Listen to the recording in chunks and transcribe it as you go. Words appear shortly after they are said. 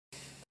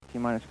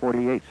T-minus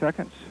 48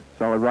 seconds.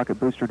 Solid rocket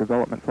booster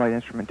development flight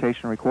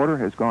instrumentation recorder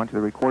has gone to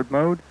the record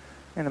mode,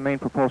 and the main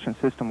propulsion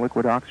system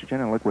liquid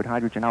oxygen and liquid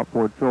hydrogen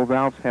outboard fill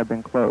valves have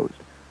been closed.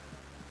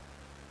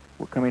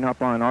 We're coming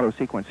up on auto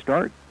sequence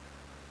start.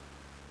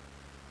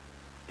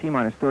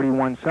 T-minus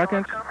 31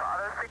 seconds,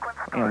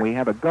 and we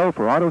have a go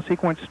for auto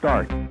sequence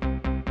start.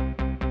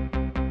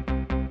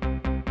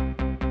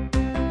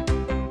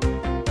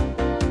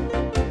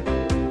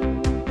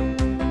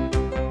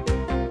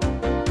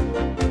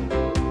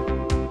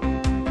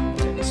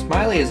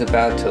 Smiley is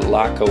about to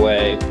lock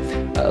away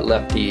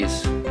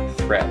Lefty's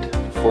threat,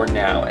 for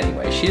now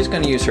anyway. She's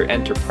going to use her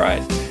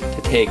Enterprise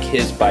to take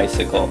his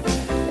bicycle.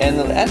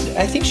 And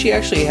I think she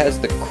actually has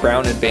the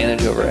crown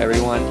advantage over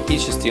everyone.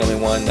 He's just the only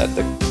one that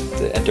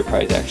the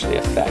Enterprise actually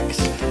affects.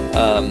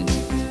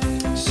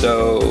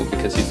 So,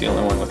 because he's the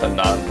only one with a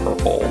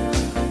non-purple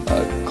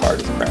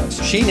card of the crown.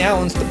 So she now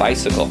owns the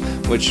bicycle,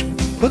 which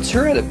puts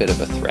her at a bit of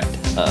a threat,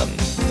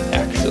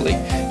 actually.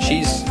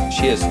 She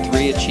has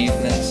 3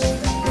 achievements.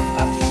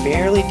 A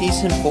fairly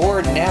decent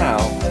board now.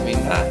 I mean,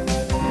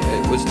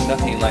 it was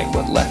nothing like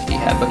what Lefty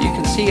had, but you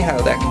can see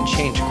how that can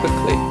change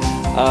quickly.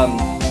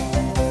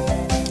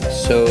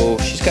 So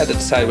she's got to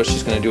decide what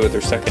she's going to do with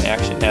her second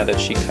action now that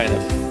she kind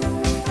of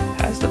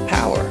has the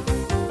power.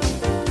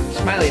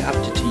 Smiley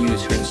opted to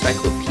use her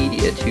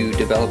encyclopedia to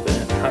develop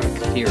an atomic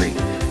theory.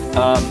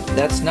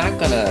 That's not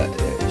gonna.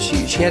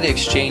 She had to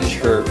exchange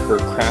her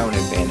crown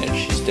advantage.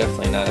 She's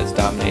definitely not as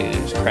dominated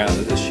as crown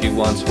as she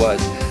once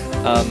was.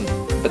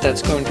 But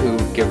that's going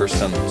to give her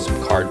some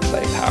card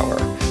play power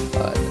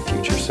in the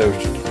future. So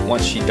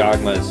once she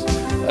dogmas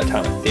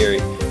atomic theory,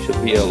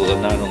 she'll be able to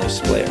not only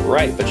display it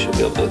right, but she'll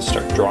be able to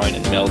start drawing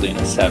and melding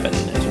a 7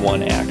 as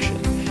one action,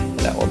 and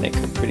that will make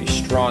her pretty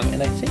strong.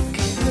 And I think,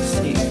 let's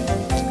see,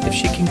 if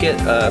she can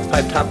get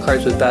 5 top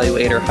cards with value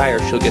 8 or higher,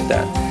 she'll get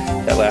that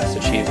last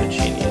achievement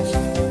she needs.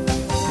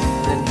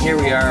 And then here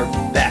we are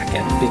back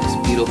at Bix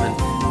Beetleman.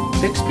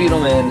 Bix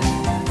Beetleman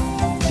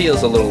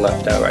feels a little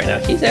left out right now.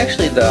 He's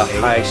actually the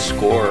high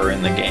scorer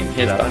in the game.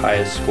 He has the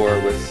highest score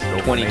with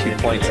 22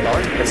 points.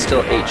 That's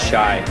still 8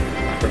 shy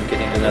from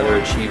getting another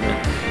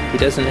achievement. He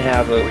doesn't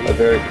have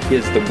he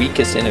has the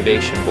weakest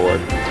innovation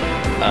board, which,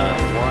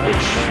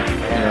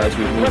 you know, as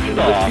we move into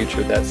the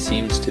future, that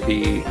seems to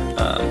be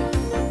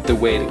the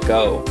way to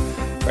go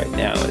right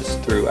now, is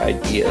through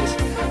ideas.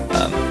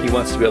 He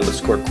wants to be able to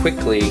score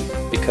quickly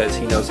because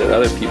he knows that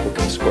other people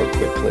can score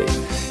quickly.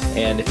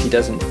 And if he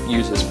doesn't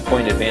use his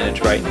point advantage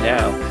right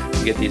now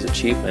to get these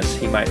achievements,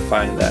 he might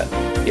find that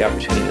the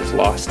opportunity is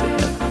lost to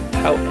him.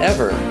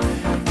 However,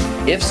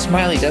 if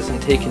Smiley doesn't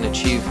take an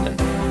achievement,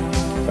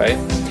 right,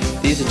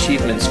 these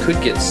achievements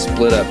could get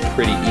split up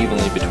pretty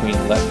evenly between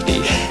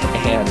Lefty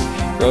and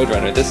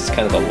Roadrunner. This is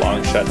kind of a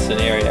long shot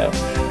scenario.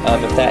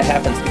 If that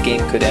happens, the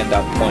game could end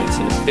on points,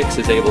 and if Bix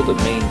is able to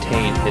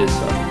maintain his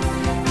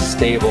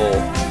stable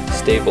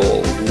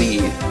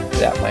lead,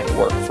 that might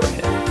work for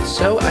him.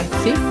 So I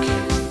think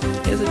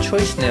he has a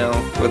choice now,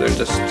 whether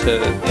just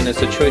to, and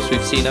it's a choice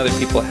we've seen other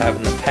people have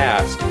in the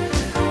past.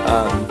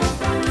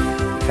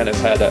 Kind of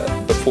had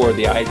before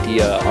the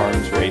idea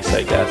arms race,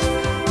 I guess.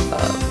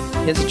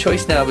 He has a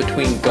choice now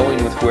between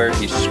going with where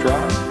he's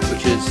strong,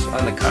 which is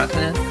on the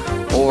continent,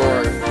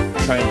 or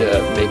trying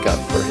to make up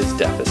for his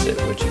deficit,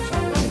 which is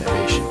on the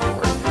innovation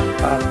board.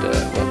 We'll have to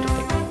think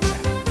about that.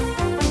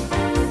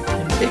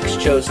 And Bix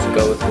chose to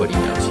go with what he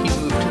knows. He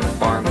moved to the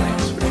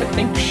farmlands, which I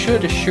think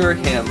should assure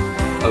him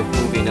of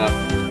moving up,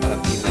 being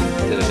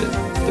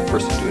the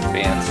person to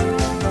advance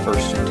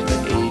first into the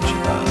age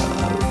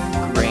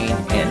of grain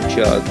and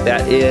jug.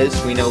 That is,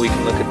 we know we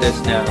can look at this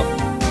now,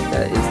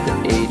 that is the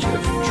age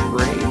of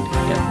trade.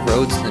 Yeah,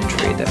 roads and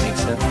trade, that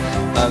makes sense.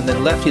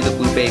 Then Lefty the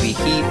Blue Baby,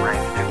 he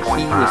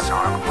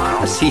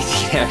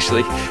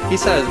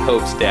saw his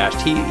hopes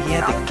dashed. He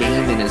had the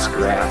game in his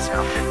grasp.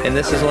 And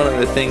this is one of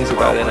the things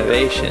about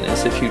innovation,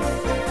 is if you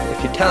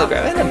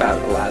telegraph, and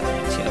about a lot of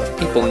things, you know, if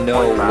people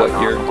know what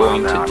you're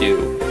going to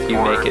do, if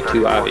you make it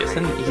too obvious,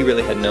 and he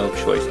really had no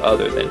choice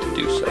other than to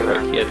do so,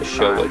 right? He had to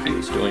show what he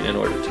was doing in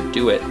order to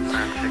do it.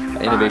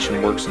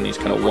 Innovation works in these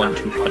kind of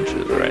 1-2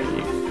 punches, right?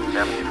 You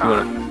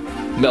want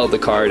to meld the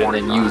card and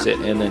then use it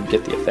and then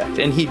get the effect.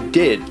 And he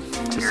did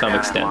to some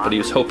extent, but he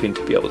was hoping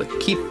to be able to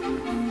keep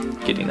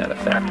getting that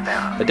effect.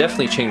 It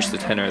definitely changed the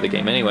tenor of the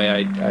game. Anyway,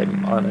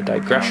 I'm on a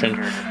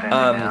digression.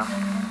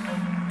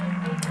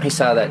 He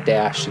saw that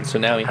dash, and so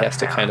now he has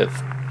to kind of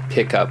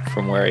pick up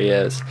from where he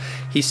is.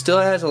 He still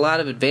has a lot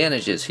of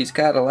advantages. He's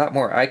got a lot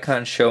more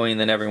icons showing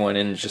than everyone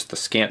in just the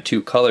scant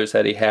 2 colors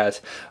that he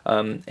has,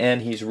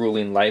 and he's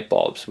ruling light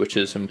bulbs, which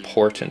is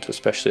important,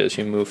 especially as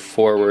you move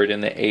forward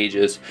in the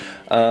ages.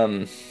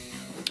 You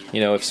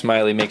know, if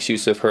Smiley makes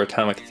use of her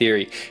atomic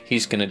theory,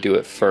 he's going to do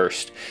it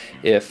first.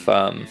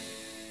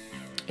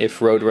 If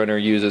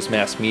Roadrunner uses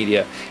mass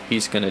media,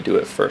 he's going to do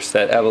it first.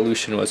 That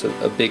evolution was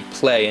a big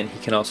play, and he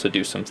can also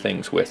do some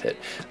things with it.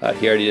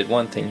 He already did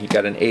one thing. He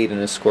got an 8 in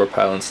his score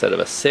pile instead of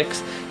a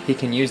 6. He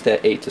can use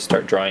that 8 to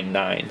start drawing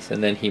 9s,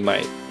 and then he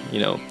might, you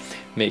know,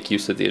 make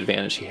use of the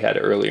advantage he had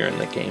earlier in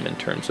the game in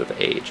terms of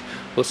age.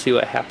 We'll see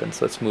what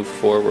happens. Let's move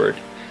forward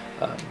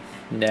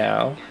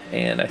now,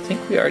 and I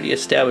think we already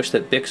established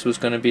that Bix was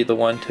going to be the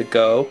one to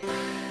go.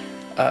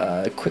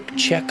 Quick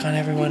check on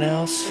everyone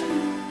else.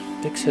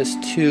 Bix has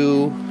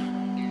 2.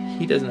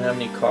 He doesn't have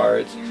any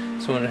cards.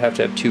 Someone would have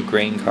to have 2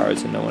 grain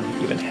cards, and no one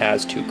even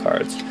has 2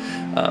 cards.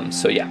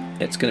 So yeah,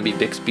 it's going to be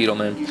Bix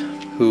Beetleman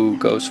who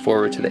goes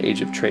forward to the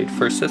Age of Trade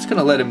first. That's going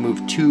to let him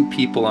move 2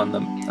 people on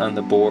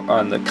the board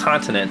on the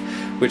continent,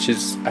 which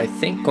is, I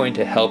think, going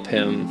to help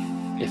him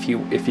if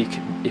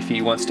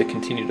he wants to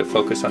continue to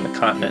focus on the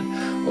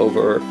continent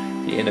over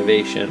the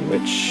innovation,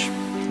 which,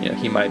 you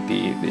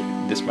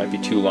know, this might be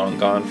too long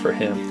gone for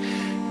him.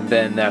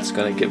 Then that's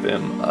going to give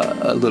him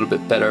a little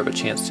bit better of a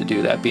chance to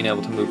do that. Being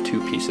able to move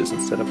 2 pieces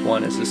instead of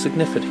 1 is a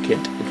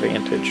significant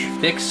advantage.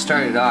 Bix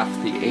started off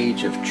the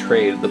Age of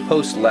Trade, the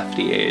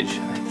post-lefty age,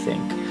 I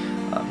think.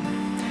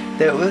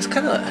 There was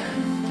kind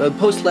of the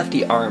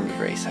post-lefty armed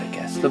race, I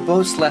guess. The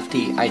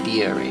post-lefty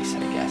idea race, I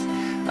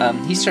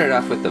guess. He started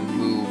off with the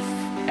move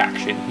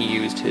action. He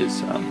used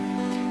his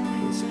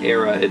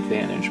era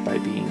advantage by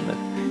being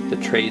the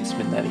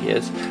tradesman that he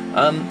is,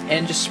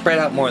 and just spread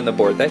out more on the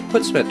board. That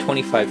puts him at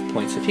 25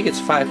 points. If he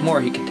gets 5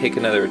 more, he can take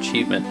another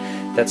achievement.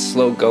 That's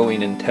slow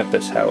going in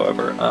Tempest,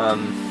 however,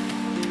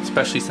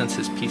 especially since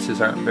his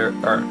pieces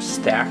aren't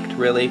stacked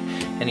really,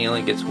 and he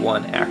only gets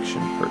 1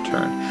 action per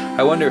turn.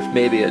 I wonder if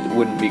maybe it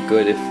wouldn't be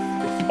good if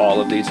all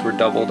of these were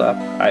doubled up.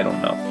 I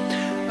don't know.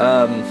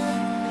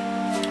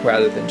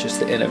 Rather than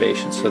just the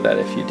innovation, so that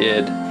if you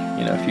did,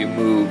 you know, if you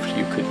moved,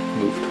 you could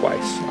move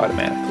twice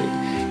automatically,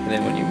 and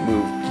then when you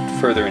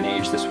moved further in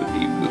age, this would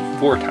be moved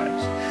 4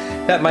 times.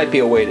 That might be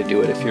a way to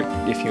do it if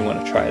you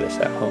want to try this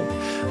at home.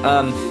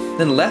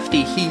 Then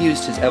Lefty, he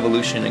used his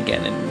evolution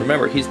again, and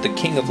remember, he's the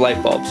king of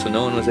light bulbs, so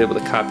no one was able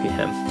to copy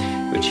him,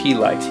 which he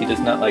likes. He does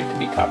not like to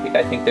be copied.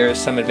 I think there is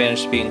some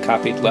advantage to being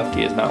copied.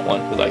 Lefty is not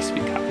one who likes to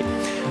be copied.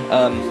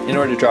 In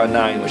order to draw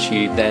 9, which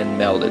he then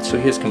melded, so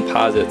here's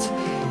composites.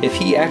 If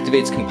he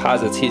activates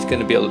composites, he's going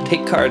to be able to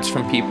take cards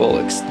from people,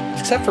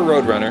 except for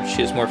Roadrunner.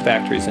 She has more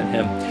factories than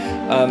him.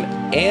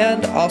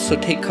 And also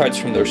take cards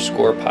from their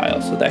score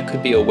pile, so that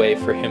could be a way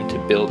for him to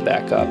build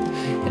back up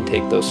and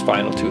take those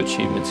final 2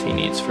 achievements he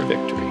needs for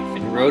victory.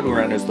 And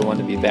Roadrunner is the one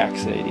to be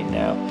vaccinating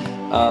now.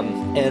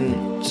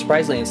 And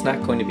surprisingly, it's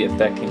not going to be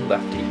affecting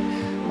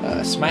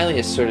Lefty. Smiley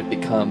has sort of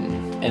become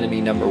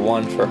enemy number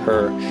 1 for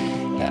her.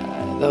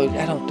 Though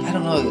I don't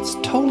know that it's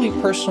totally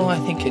personal. I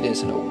think it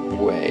is in a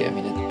way. I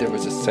mean, there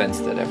was a sense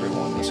that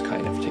everyone was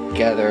kind of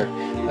together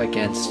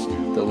against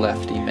the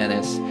Lefty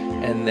menace,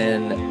 and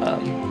then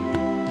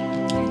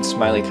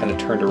Smiley kind of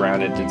turned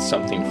around and did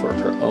something for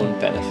her own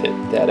benefit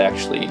that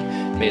actually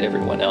made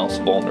everyone else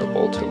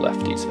vulnerable to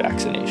Lefty's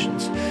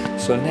vaccinations.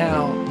 So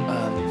now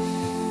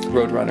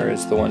Roadrunner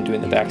is the one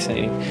doing the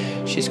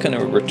vaccinating. She's going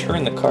to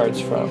return the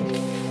cards from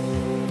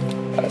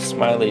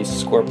Smiley's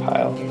score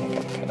pile.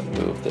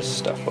 Move this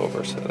stuff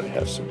over so that I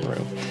have some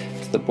room.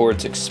 As the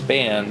boards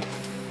expand,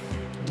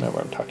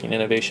 remember I'm talking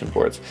innovation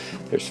boards,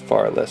 there's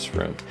far less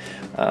room.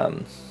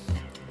 And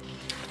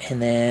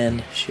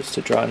then she has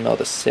to draw and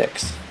meld a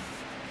 6.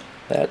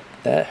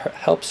 That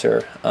helps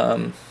her.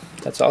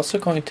 That's also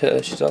going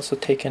to, she's also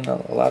taken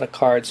a lot of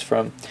cards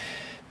from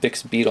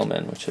Bix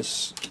Beetleman, which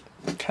is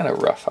kind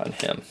of rough on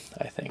him,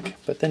 I think.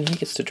 But then he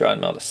gets to draw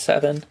and meld a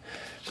 7.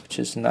 Which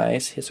is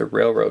nice. He has a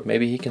railroad.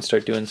 Maybe he can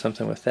start doing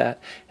something with that.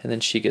 And then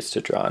she gets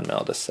to draw and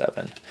meld a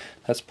 7.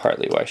 That's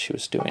partly why she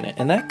was doing it.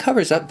 And that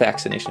covers up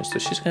vaccinations, so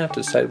she's going to have to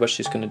decide what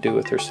she's going to do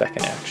with her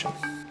second action.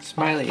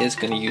 Smiley is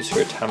going to use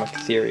her atomic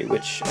theory,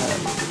 which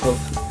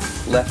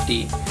both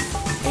Lefty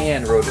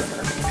and Roadrunner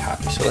are going to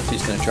copy. So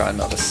Lefty's going to draw and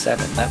meld a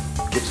 7. That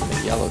gives him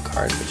a yellow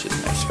card, which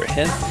is nice for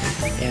him.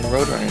 And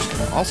Roadrunner's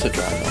going to also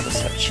draw and meld a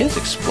 7. She has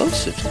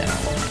explosives now. I'll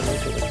have to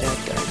look at what that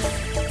does.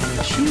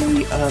 And she...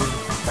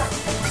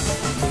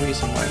 the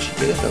reason why she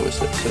did it though was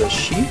that so that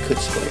she could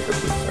display her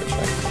blue cards,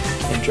 right,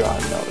 and draw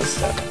and meld a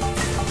 7.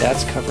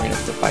 That's covering up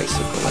the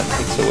bicycle. That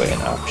takes away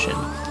an option,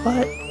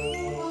 but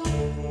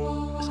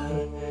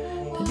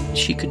then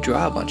she could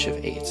draw a bunch of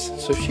 8s.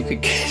 So she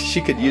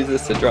could use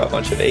this to draw a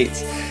bunch of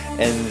 8s,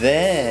 and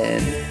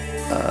then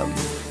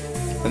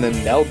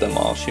meld them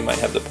all. She might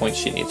have the points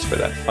she needs for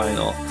that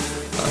final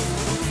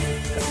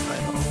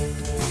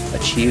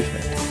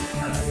achievement.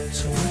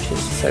 So now she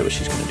has to decide what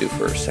she's going to do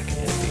for her second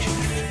innovation.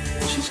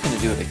 She's going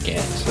to do it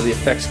again. So the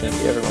effect's going to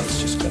be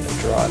everyone's just going to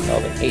draw and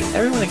meld an 8.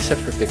 Everyone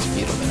except for Bix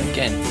Beetleman.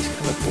 Again, he's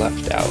kind of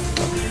left out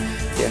from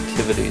the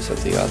activities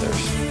of the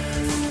others.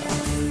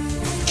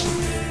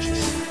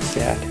 Just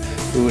sad.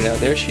 Ooh, now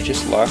there she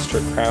just lost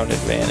her crown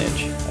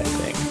advantage, I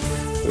think,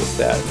 with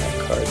that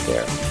card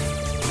there.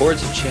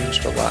 Boards have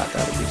changed a lot.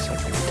 That'll be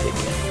something to take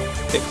in.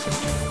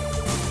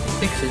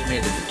 Bix has made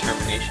a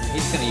determination.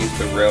 He's going to use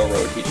the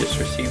railroad he just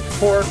received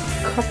for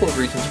a couple of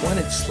reasons. One,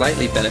 it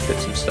slightly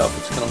benefits himself.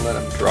 It's going to let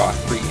him draw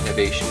 3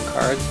 innovation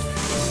cards.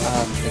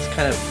 It's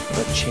kind of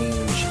a change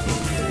in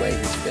the way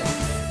he's been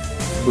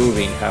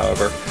moving,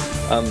 however.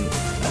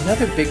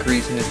 Another big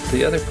reason is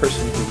the other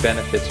person who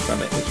benefits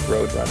from it is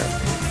Roadrunner.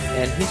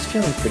 and he's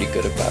feeling pretty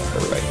good about her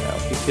right now.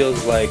 He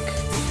feels like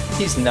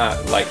he's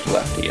not liked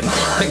Lefty in a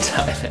long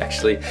time,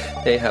 actually.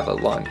 They have a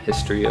long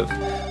history of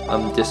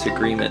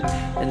disagreement.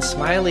 And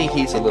Smiley,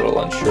 he's a little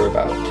unsure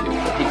about too,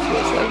 but he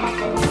feels like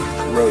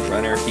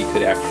Roadrunner he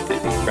could actually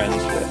be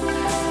friends with.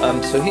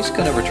 So he's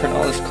going to return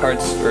all his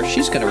cards, or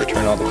she's going to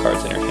return all the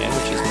cards in her hand,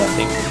 which is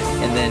nothing,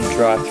 and then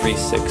draw 3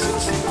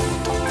 6s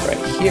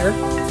right here.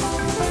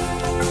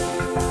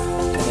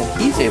 And then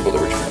he's able to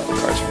return all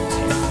the cards from his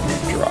hand and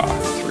then draw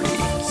 3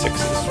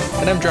 6s.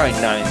 And I'm drawing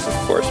 9s, of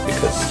course,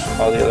 because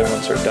all the other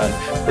ones are done.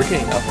 We're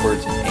getting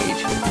upwards in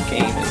age in the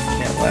game, and it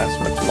can't last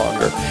much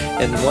longer.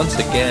 And once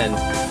again,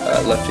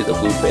 Lefty the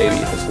Blue Baby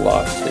has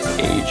lost his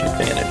age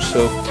advantage.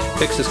 So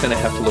Vix is going to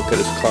have to look at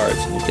his cards,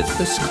 and he gets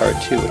this card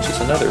too, which is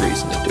another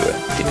reason to do it.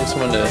 Getting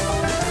someone to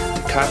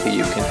copy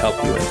you can help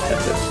you in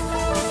tennis.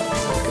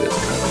 Look at this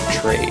kind of a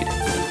trade,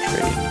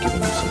 giving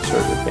you some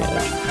sort of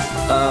advantage.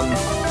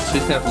 So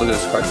he's going to have to look at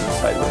his cards and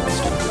decide what he's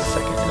doing with the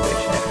second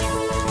innovation action.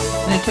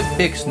 And it took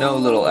Vix no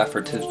little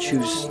effort to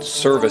choose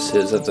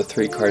services of the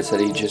 3 cards that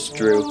he just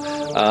drew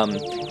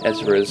as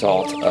a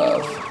result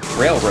of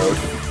Railroad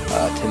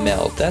to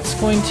meld. That's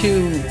going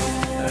to...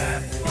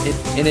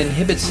 it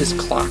inhibits his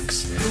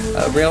clocks.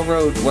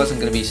 Railroad wasn't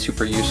going to be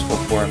super useful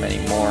for him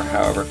anymore,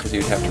 however, because he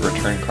would have to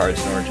return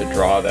cards in order to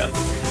draw them.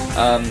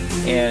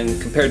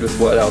 And compared with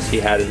what else he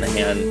had in the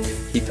hand,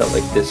 he felt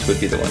like this would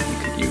be the one he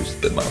could use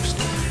the most.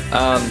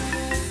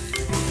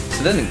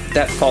 So then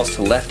that falls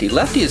to Lefty.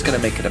 Lefty is going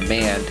to make a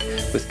demand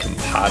with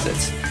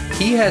composites.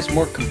 He has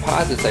more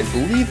composites, I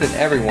believe, than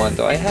everyone,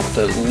 though I have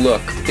to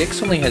look.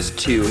 Vix only has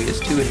 2. He has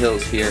 2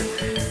 hills here.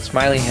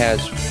 Smiley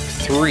has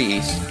 3.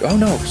 Oh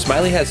no,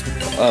 Smiley has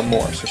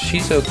more, so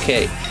she's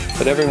okay.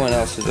 But everyone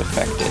else is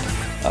affected.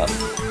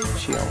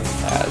 She only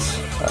has,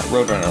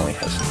 Roadrunner only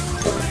has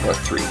 4 or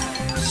 3.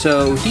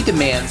 So he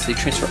demands they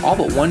transfer all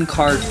but 1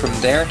 card from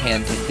their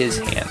hand to his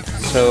hand.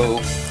 So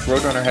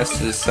Roadrunner has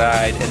to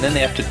decide, and then they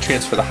have to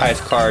transfer the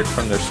highest card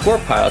from their score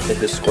pile to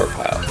his score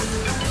pile.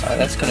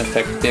 That's going to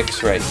affect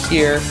Vix right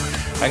here.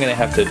 I'm going to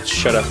have to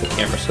shut off the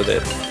camera so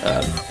that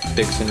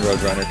Vix and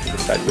Roadrunner can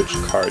decide which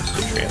cards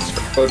to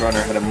transfer.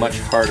 Roadrunner had a much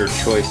harder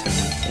choice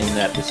in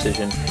that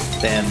decision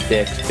than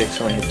Vix. Vix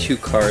only had 2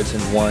 cards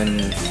and 1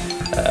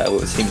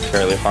 what seemed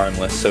fairly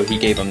harmless, so he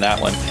gave him that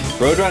one.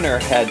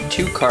 Roadrunner had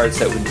 2 cards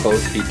that would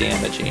both be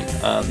damaging.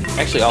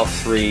 Actually, all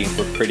 3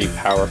 were pretty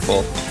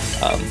powerful.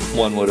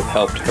 One would have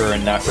helped her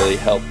and not really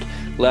helped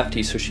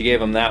Lefty, so she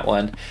gave him that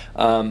one.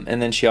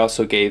 And then she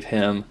also gave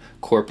him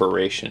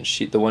Corporation.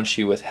 The one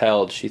she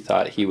withheld, she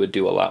thought he would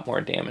do a lot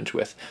more damage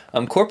with.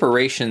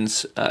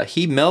 Corporations,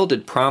 he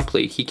melded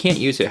promptly. He can't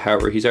use it,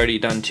 however. He's already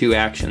done 2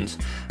 actions,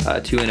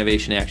 2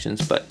 innovation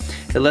actions, but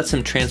it lets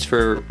him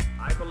transfer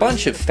a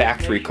bunch of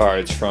factory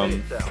cards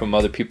from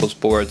other people's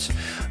boards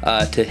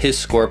to his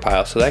score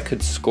pile, so that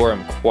could score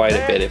him quite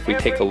a bit. If we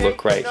take a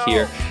look right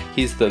here,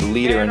 he's the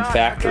leader in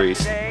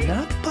factories.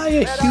 Not by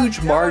a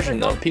huge margin,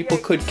 though. People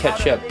could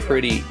catch up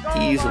pretty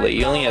easily.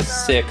 He only has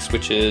 6,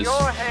 which is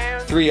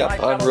 3 up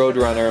on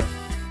Roadrunner,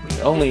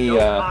 only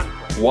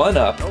 1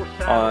 up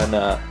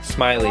on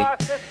Smiley,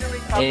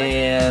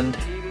 and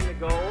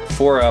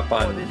 4 up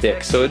on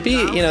Vix. So it'd be,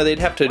 you know, they'd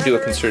have to do a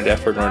concerted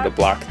effort in order to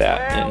block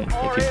that, and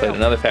if he played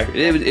another factor,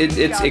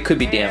 it could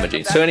be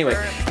damaging. So anyway,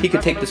 he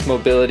could take this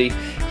mobility,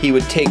 he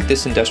would take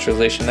this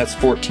industrialization, that's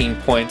 14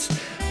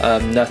 points,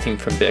 nothing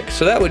from Vix.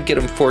 So that would get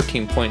him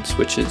 14 points,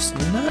 which is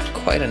not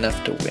quite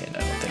enough to win, I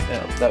don't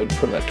think. That would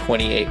put him at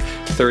 28.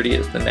 30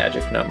 is the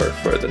magic number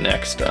for the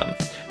next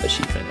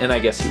achievement, and I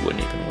guess he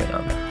wouldn't even win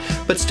on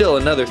that. But still,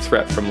 another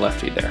threat from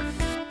Lefty there.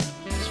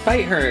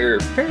 Despite her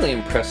fairly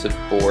impressive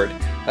board,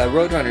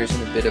 Roadrunner's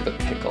in a bit of a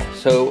pickle.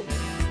 So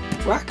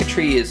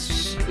Rocketry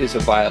is a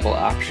viable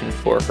option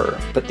for her,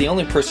 but the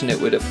only person it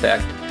would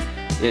affect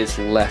is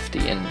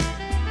Lefty, and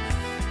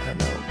I don't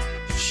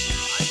know,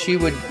 she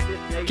would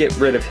get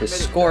rid of his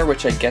score,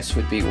 which I guess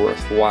would be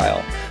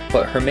worthwhile.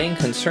 But her main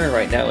concern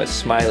right now is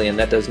Smiley, and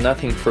that does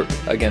nothing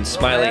against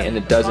Smiley, and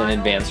it doesn't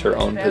advance her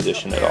own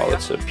position at all.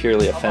 It's a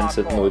purely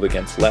offensive move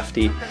against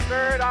Lefty,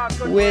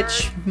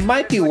 which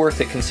might be worth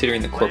it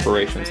considering the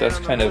corporations. That's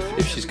kind of,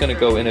 if she's going to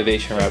go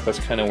innovation route, that's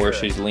kind of where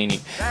she's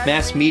leaning.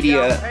 Mass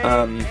media,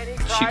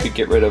 she could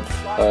get rid of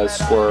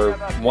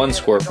 1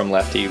 score from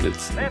Lefty.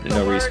 There's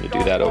no reason to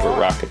do that over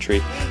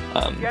Rocketry.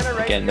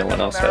 Again, no one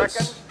else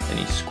has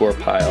any score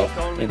pile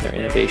in their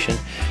innovation.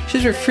 She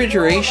has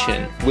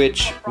Refrigeration,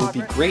 which would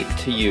be great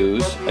to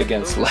use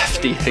against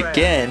Lefty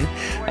again,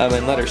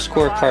 and let her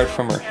score a card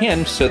from her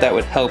hand, so that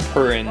would help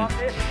her in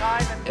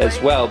as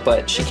well,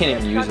 but she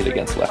can't even use it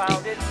against Lefty.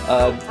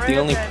 The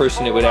only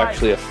person it would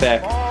actually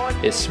affect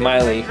is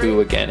Smiley, who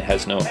again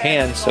has no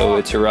hand, so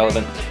it's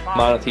irrelevant.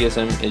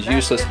 Monotheism is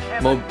useless.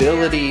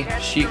 Mobility,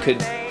 she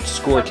could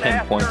score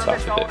 10 points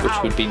off of it, which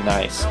would be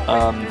nice.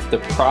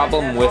 The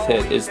problem with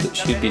it is that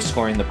she'd be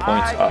scoring the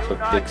points off of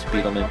Vix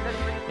Beetleman,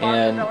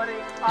 and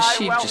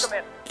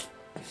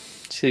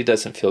she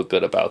doesn't feel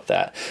good about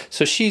that.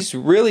 So she's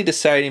really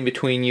deciding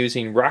between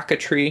using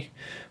Rocketry,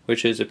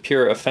 which is a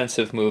pure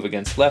offensive move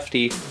against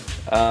Lefty,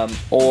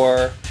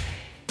 or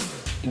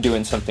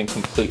doing something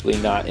completely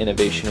not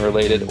innovation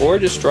related, or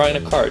just drawing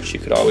a card. She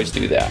could always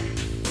do that.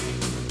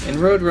 And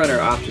Roadrunner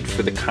opted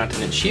for the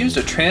continent. She used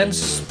a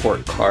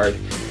transport card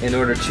in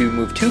order to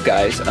move two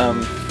guys.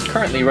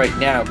 Currently, right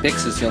now,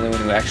 Bix is the only one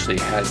who actually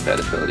has that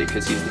ability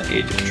because he's in the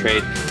Age of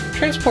Trade.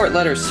 Transport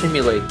let her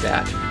simulate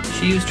that.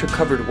 She used her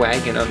covered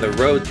wagon on the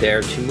road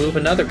there to move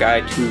another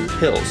guy to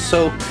hills.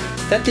 So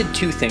that did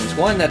two things.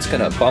 One, that's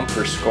going to bump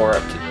her score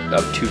up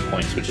 2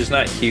 points, which is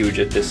not huge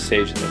at this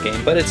stage in the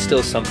game, but it's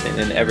still something,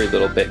 and every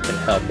little bit can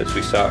help, as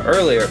we saw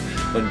earlier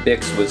when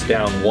Bix was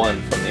down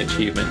 1 from the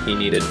achievement he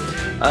needed.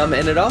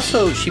 And it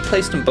also, she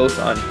placed them both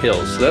on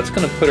hills, so that's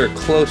going to put her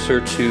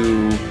closer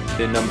to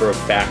the number of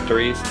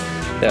factories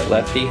that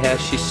Lefty has.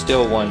 She's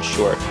still 1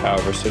 short,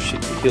 however, so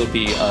she'll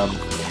be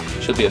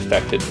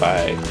affected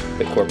by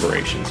the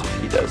corporations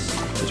if he does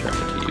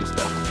determine to use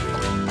them.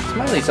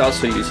 Smiley's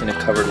also using a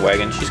covered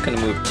wagon. She's going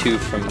to move 2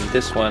 from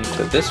this one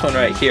to this one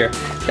right here.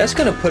 That's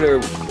going to put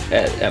her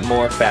at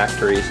more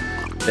factories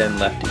than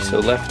Lefty. So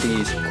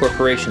Lefty's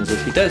corporations,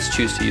 if he does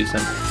choose to use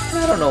them, and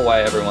I don't know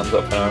why everyone's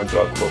up in arms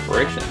about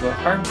corporations. What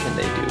harm can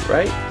they do,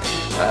 right?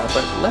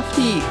 But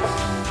Lefty,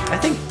 I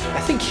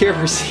think here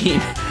we're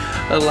seeing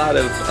a lot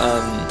of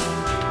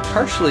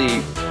partially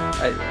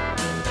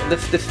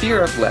the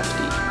fear of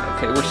Lefty.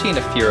 Okay, we're seeing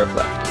a fear of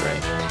Lefty,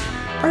 right?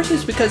 Partially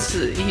is because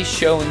he's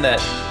shown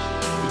that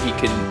he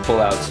can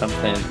pull out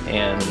something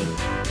and,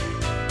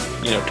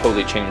 you know,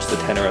 totally change the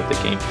tenor of the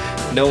game.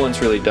 No one's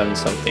really done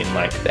something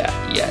like that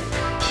yet.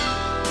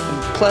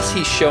 Plus,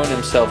 he's shown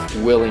himself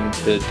willing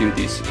to do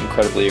these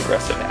incredibly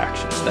aggressive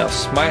actions. Now,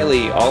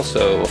 Smiley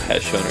also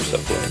has shown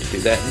herself willing to do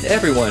that, and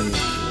everyone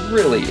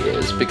really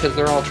is, because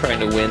they're all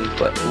trying to win,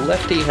 but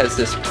Lefty has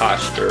this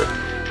posture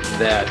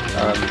that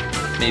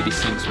maybe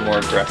seems more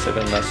aggressive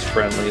and less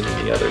friendly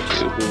than the other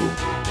two, who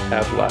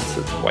have lots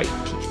of white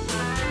teeth.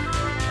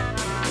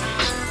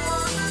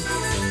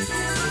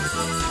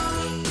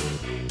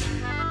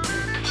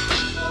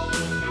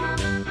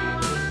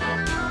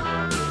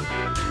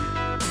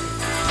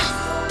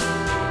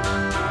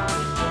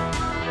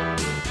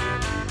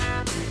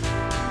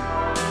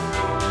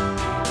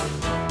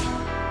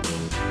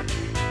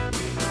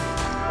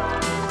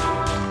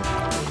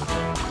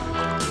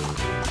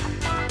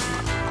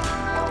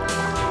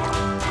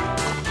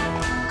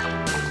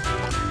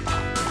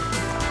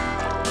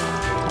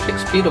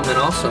 Beetleman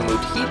also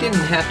moved. He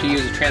didn't have to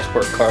use a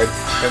transport card.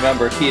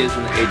 Remember, he is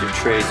in the Age of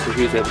Trade, so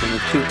he was able to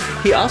move 2.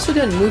 He also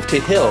didn't move to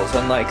hills,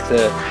 unlike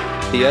the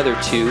other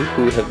 2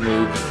 who have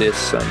moved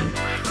this.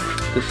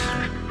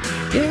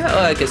 Yeah,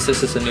 well, I guess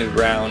this is a new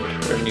round,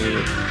 or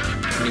new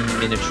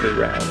miniature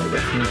round. I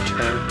guess new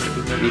term.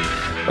 Maybe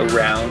a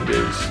round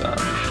is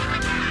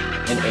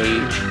an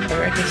age,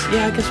 or I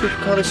guess we could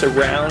call this a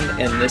round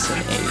and this an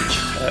age.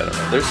 I don't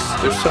know.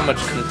 There's so much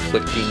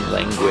conflicting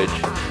language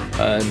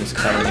in this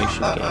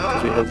combination game,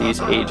 because we have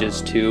these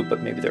ages too,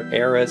 but maybe they're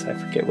eras. I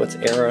forget what's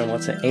era and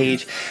what's an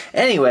age.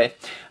 Anyway,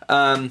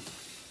 the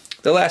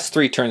last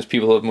 3 turns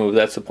people have moved.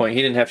 That's the point.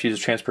 He didn't have to use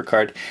a transfer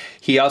card.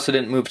 He also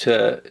didn't move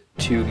to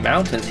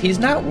mountains. He's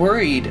not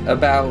worried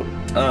about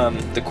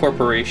the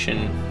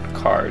corporation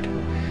card.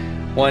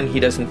 One, he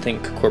doesn't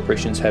think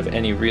corporations have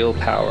any real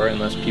power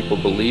unless people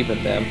believe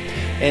in them.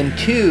 And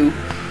 2,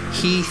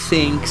 he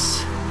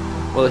thinks,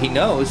 well, he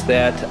knows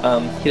that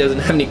he doesn't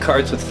have any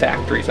cards with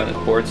factories on his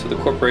board, so the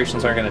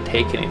corporations aren't going to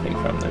take anything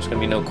from him. There's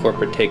going to be no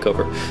corporate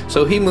takeover.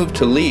 So he moved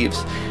to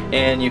leaves,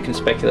 and you can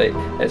speculate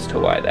as to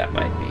why that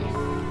might be.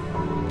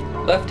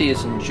 Lefty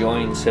is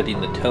enjoying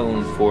setting the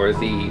tone for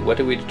the, what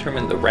do we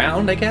determine, the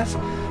round, I guess?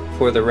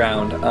 For the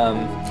round.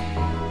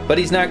 But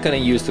he's not going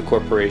to use the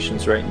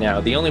corporations right now.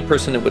 The only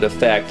person it would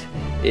affect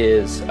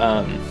is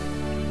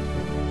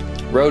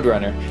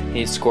Roadrunner, and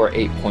he'd score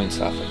 8 points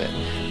off of it.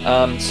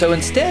 So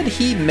instead,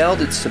 he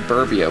melded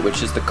Suburbia,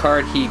 which is the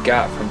card he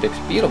got from Bix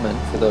Beetleman,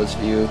 for those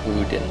of you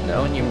who didn't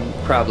know, and you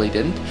probably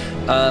didn't.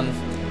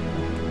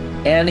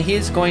 And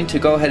he's going to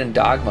go ahead and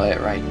Dogma it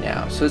right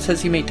now. So it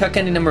says he may tuck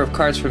any number of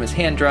cards from his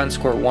hand drawn,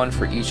 score 1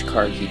 for each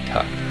card he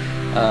tucked.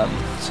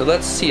 So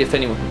let's see if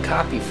anyone can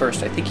copy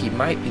first. I think he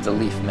might be the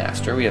Leaf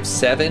Master. We have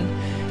 7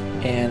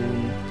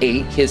 and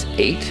 8. He has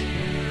 8.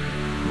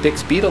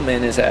 Bix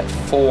Beetleman is at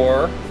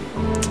 4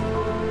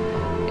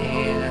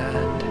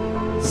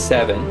 and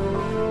 7.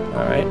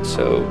 Alright,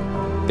 so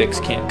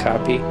Bix can't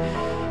copy,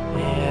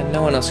 and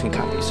no one else can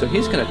copy. So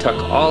he's going to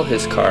tuck all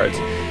his cards,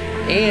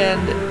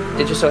 and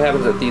it just so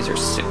happens that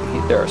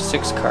there are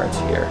 6 cards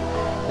here,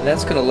 and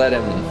that's going to let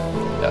him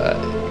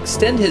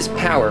extend his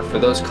power for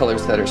those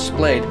colors that are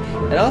splayed,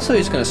 and also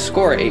he's going to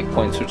score 8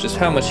 points, which is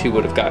how much he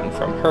would have gotten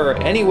from her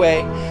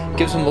anyway.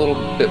 Gives him a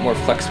little bit more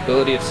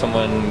flexibility. If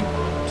someone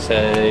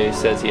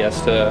says he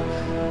has to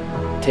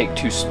take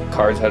 2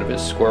 cards out of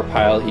his score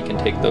pile, he can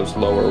take those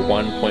lower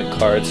 1-point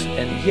cards,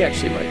 and he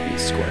actually might be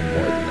scoring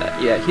more than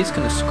that. Yeah, he's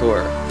going to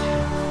score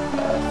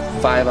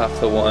 5 off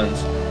the ones,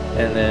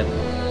 and then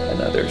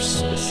another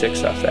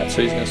 6 off that,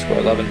 so he's going to score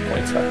 11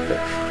 points off of it.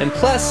 And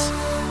plus,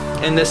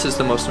 and this is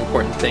the most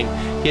important thing,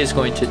 he is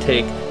going to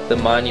take the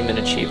Monument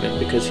achievement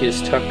because he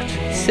has tucked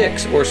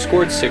 6 or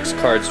scored 6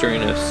 cards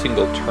during a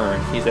single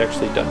turn. He's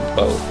actually done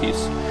both.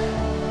 He's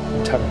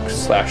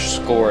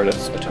tucked/scored a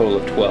total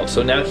of 12.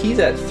 So now he's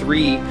at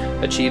 3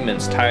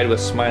 achievements tied with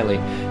Smiley.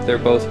 They're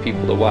both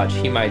people to watch.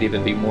 He might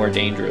even be more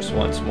dangerous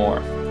once more.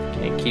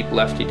 Okay, keep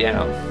Lefty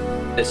down.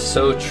 It's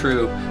so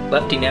true.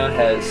 Lefty now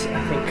has,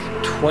 I think,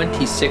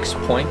 26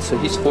 points, so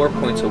he's 4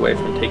 points away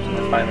from taking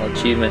the final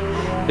achievement.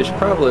 There's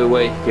probably a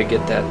way he could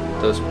get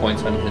those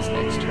points on his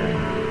next turn.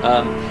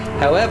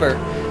 However,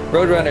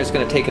 Roadrunner is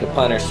going to take it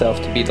upon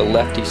herself to be the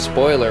Lefty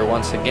spoiler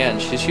once again.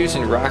 She's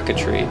using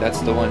Rocketry,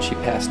 that's the one she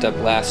passed up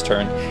last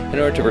turn, in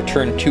order to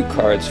return 2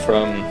 cards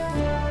from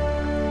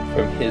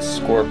his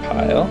score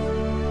pile.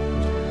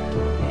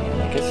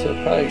 And I guess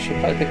she'll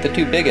probably pick the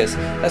 2 biggest.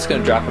 That's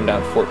going to drop him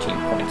down 14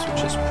 points,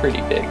 which is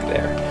pretty big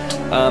there.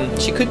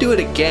 She could do it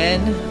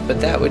again,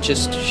 but that would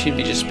she'd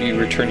just be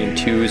returning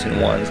 2s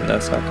and 1s, and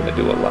that's not going to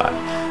do a lot.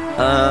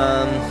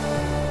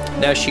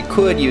 Now she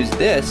could use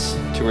this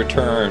to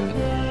return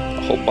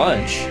a whole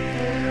bunch,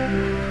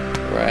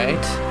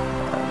 right?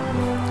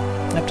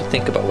 I have to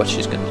think about what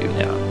she's going to do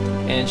now.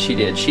 And she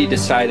did. She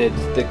decided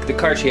the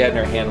card she had in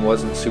her hand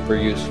wasn't super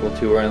useful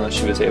to her unless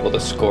she was able to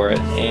score it,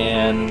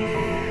 and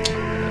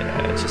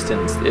yeah,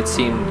 it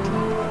seemed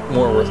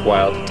more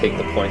worthwhile to take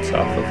the points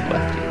off of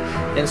Lefty.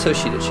 And so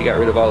she did. She got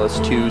rid of all his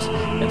 2s,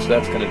 and so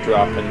that's going to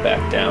drop him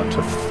back down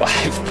to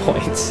 5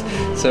 points.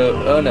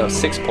 So, oh no,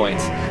 6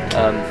 points.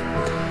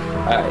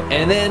 Alright,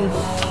 and then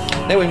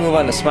we move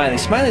on to Smiley.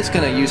 Smiley's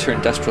going to use her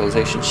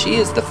industrialization. She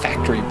is the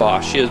factory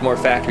boss. She has more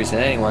factories than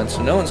anyone,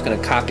 so no one's going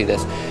to copy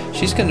this.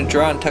 She's going to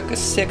draw and tuck a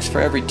 6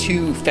 for every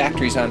 2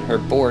 factories on her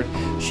board.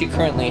 She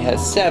currently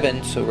has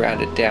 7, so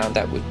rounded down,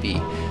 that would be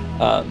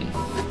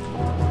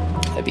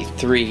that'd be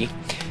 3.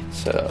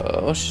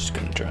 So she's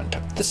going to draw and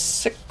tuck the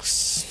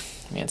 6.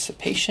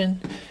 Emancipation,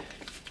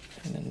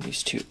 and then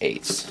these 2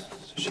 8s.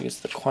 So she gets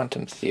the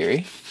quantum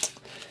theory.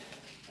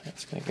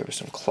 That's going to give her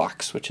some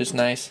clocks, which is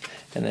nice,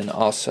 and then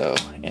also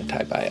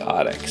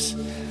antibiotics.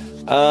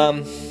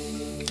 So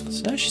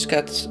now she's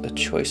got a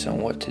choice on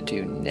what to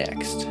do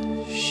next.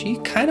 She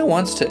kind of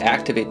wants to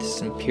activate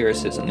this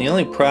empiricism. The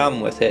only problem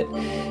with it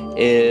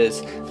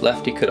is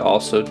Lefty could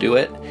also do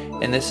it,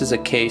 and this is a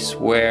case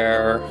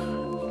where,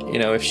 you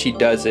know, if she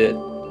does it,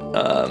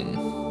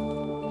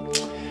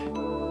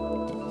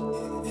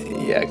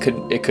 yeah,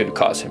 it could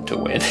cause him to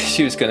win.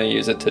 She was going to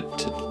use it to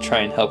try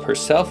and help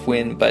herself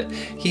win, but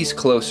he's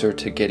closer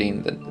to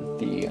getting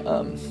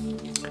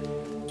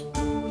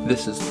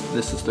this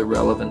is the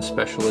relevant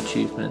special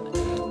achievement.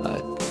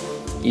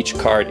 Each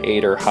card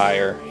 8 or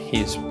higher,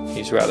 he's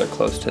rather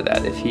close to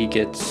that. If he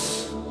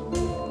gets,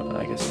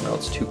 I guess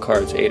melts 2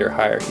 cards 8 or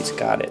higher, he's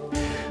got it.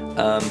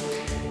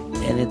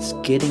 And it's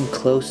getting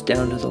close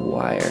down to the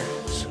wire,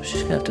 so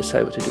she's gonna have to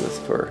decide what to do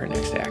for her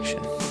next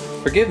action.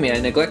 Forgive me, I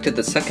neglected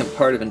the second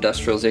part of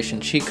industrialization.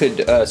 She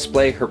could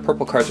splay her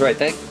purple cards right.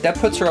 That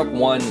puts her up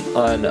 1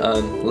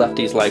 on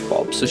Lefty's light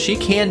bulb. So she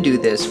can do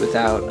this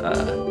without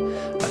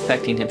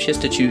affecting him. She has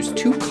to choose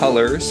 2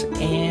 colors,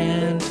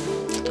 and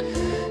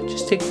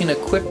just taking a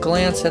quick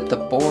glance at the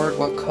board,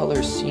 what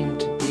colors seem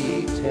to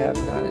have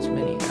not as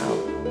many out.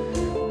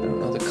 I don't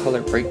know the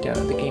color breakdown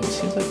of the game. It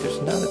seems like there's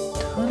not a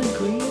ton of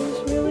greens,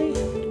 really. I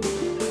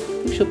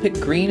think she'll pick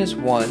green as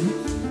 1.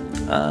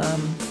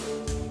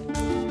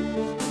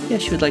 Yeah,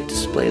 she would like to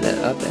splay that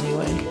up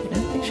anyway. And I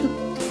think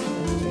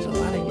there's a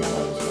lot of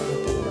yellows on the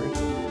board.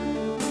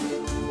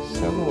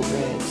 Several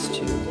reds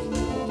too.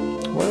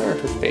 What are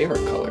her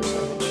favorite colors? I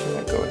think she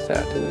might go with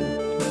that.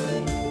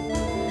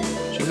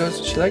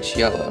 She likes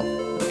yellow,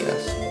 I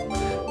guess.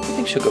 I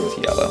think she'll go with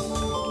yellow.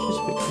 She's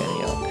a big fan of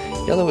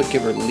yellow. Yellow would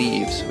give her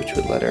leaves, which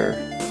would let her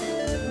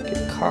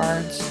get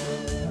cards.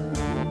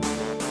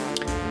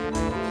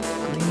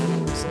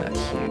 Green's not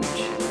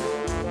huge.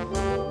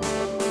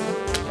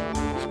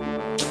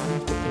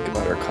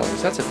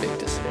 Colors. That's a big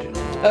decision.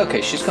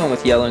 Okay, she's going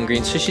with yellow and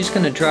green, so she's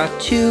going to draw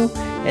 2,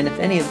 and if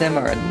any of them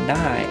are a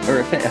 9, or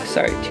if 2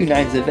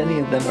 9s, if any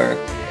of them are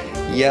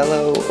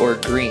yellow or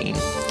green,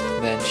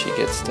 then she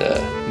gets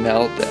to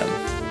meld them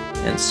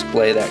and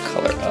splay that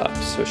color up.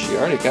 So she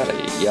already got a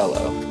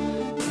yellow,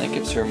 and that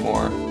gives her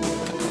more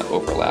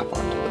overlap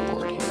onto the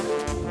board here.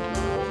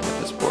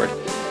 This board,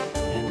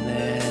 and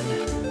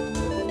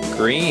then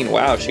green.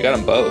 Wow, she got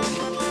them both.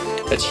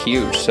 That's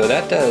huge. So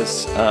that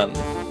does.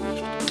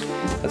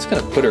 That's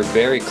going to put her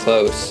very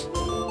close.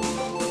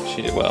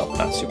 She did well,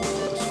 not super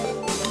close,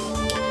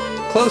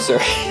 but closer.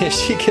 If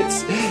she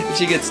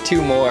gets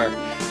 2 more,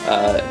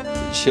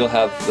 she'll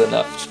have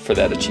enough for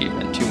that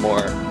achievement. 2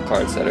 more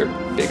cards that are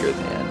bigger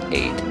than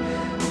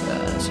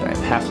 8. Sorry,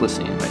 I'm half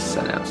listening to my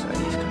son outside.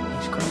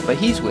 He's crying, but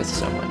he's with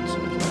someone, so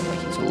it's not like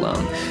he's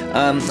alone.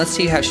 Let's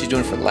see how she's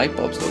doing for light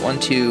bulbs. The 1,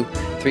 2,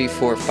 3,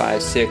 4,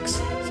 5, 6,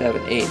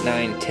 7, 8,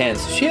 9, 10.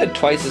 So she had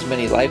twice as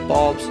many light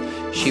bulbs.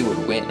 She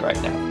would win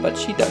right now, but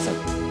she doesn't.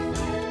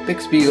 Big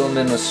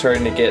Spiegelman was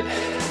starting to get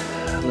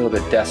a little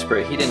bit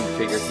desperate. He didn't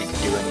figure he could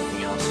do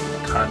anything else in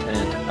the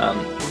continent.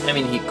 I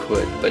mean, he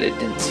could, but it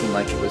didn't seem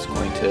like it was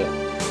going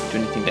to do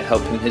anything to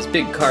help him. His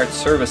big card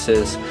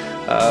services,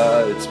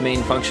 its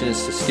main function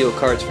is to steal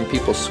cards from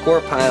people's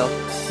score pile.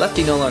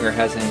 Lefty no longer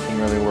has anything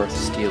really worth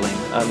stealing.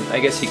 I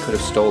guess he could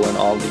have stolen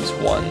all these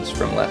ones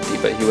from Lefty,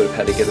 but he would have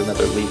had to get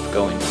another leaf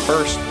going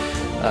first,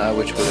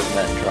 which would have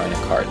meant drawing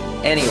a card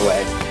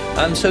anyway.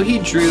 So he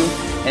drew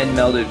and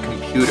melded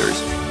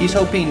computers. He's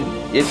hoping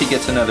if he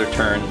gets another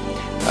turn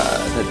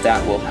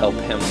that will help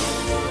him.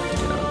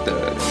 You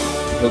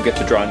know, he'll get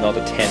to draw and meld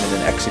a 10 and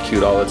then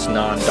execute all its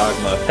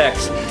non-dogma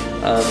effects.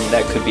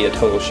 That could be a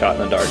total shot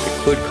in the dark.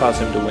 It could cause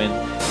him to win,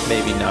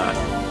 maybe not.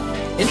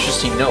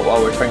 Interesting note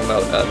while we're talking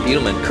about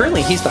Beetleman,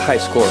 currently he's the high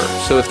scorer,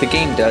 so if the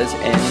game does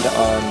end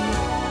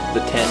on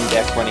the 10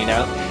 deck running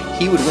out,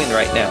 he would win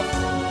right now,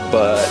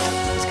 but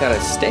he's got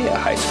to stay a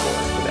high scorer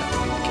for that to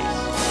be the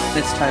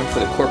case. It's time for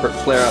the corporate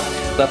flare-up.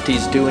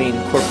 Lefty's doing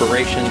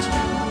corporations.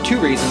 Two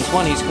reasons.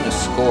 One, he's going to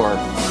score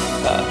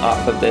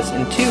off of this,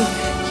 and two,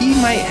 he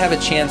might have a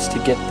chance to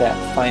get that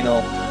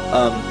final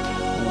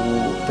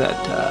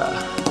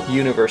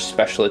universe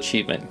special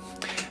achievement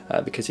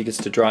because he gets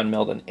to draw and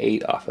meld an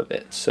 8 off of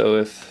it. So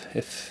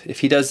if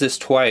he does this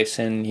twice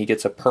and he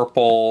gets a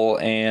purple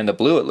and a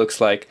blue, it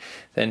looks like,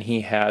 then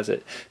he has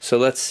it. So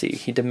let's see.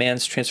 He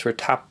demands transfer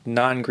top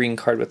non-green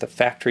card with a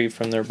factory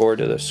from their board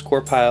to their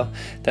score pile.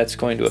 That's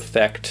going to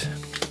affect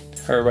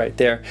her right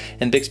there.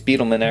 And Bix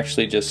Beetleman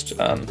actually just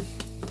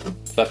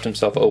left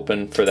himself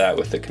open for that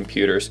with the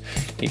computers.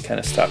 He kind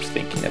of stopped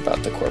thinking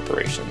about the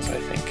corporations, I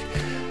think.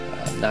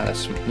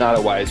 Not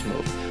a wise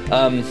move.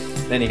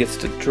 Then he gets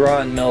to draw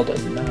and meld a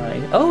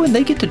 9. Oh, and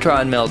they get to draw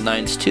and meld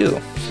 9s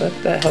too. So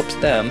that helps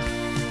them.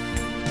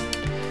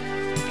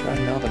 Draw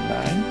and meld a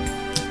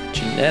 9.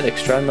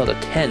 Genetics, draw and meld a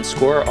 10.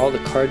 Score all the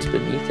cards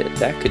beneath it.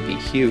 That could be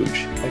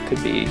huge. That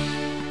could be,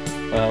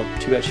 well,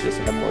 too bad she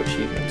doesn't have more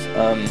achievements.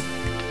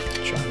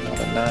 Draw and meld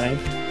a 9.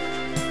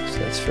 So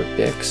that's for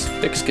Bix.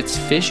 Bix gets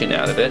fission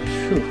out of it.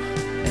 Whew.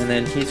 And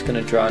then he's going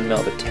to draw and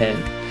meld a 10,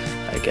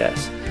 I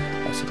guess.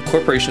 So the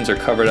corporations are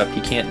covered up.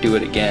 He can't do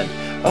it again.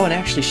 Oh, and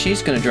actually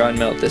she's going to draw and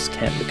meld this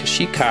 10 because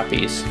she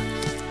copies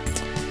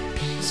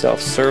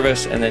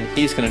self-service, and then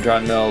he's going to draw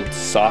and meld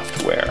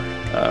software.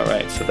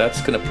 Alright, so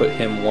that's going to put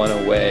him 1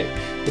 away.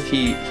 If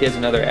he has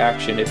another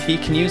action, if he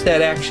can use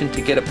that action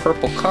to get a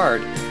purple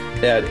card,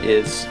 that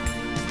is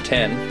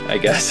 10, I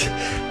guess.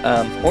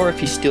 Or if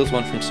he steals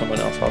one from someone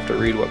else, I'll have to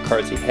read what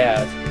cards he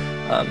has.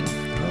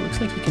 It looks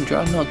like he can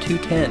draw and meld 2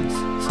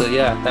 10s. So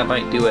yeah, that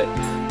might do it.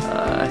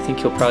 I think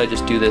he'll probably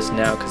just do this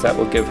now because that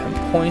will give him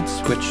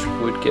points, which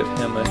would give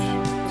him a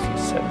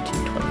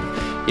 17,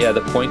 20. Yeah,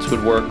 the points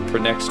would work for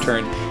next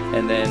turn,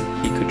 and then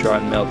he could draw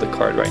and meld the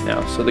card right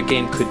now. So the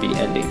game could be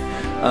ending.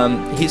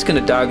 He's going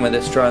to dogma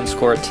this, draw and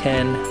score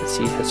 10. Let's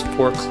see, he has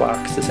 4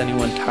 clocks. Does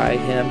anyone tie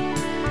him?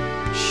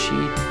 She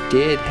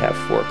did have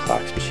 4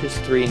 clocks, but she has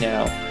 3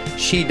 now.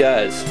 She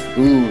does.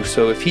 Ooh,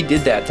 so if he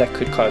did that, that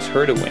could cause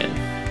her to win.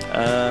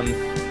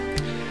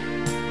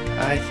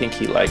 I think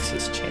he likes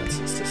his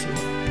chances to see.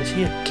 Is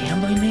he a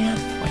gambling man?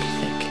 What do you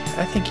think?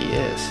 I think he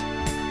is.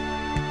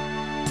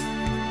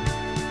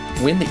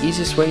 Win the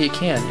easiest way you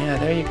can. Yeah,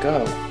 there you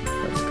go.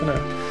 That's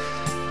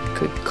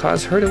could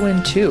cause her to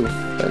win too.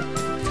 But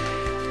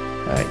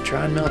alright,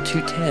 draw and meld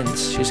 2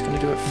 10s. She's gonna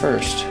do it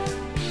first.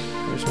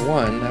 There's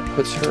 1, that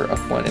puts her up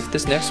 1. If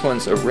this next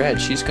one's a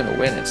red, she's gonna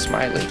win. It's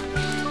Smiley.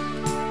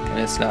 And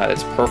it's not,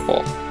 it's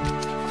purple.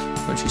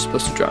 When she's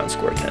supposed to draw and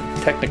score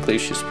 10. Technically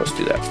she's supposed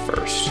to do that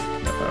first.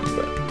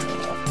 But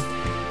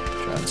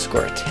draw and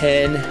score a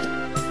 10.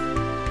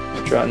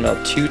 Draw and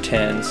meld 2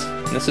 10s.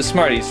 And this is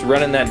smart, he's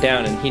running that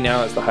down and he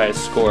now has the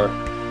highest score.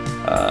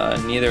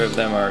 Neither of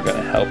them are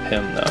gonna help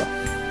him though.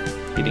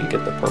 He didn't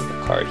get the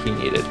purple card he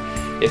needed.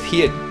 If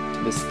he had,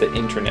 this is the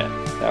internet.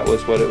 That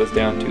was what it was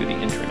down to, the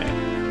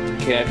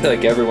internet. Okay, I feel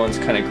like everyone's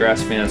kind of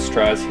grasping at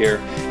straws here,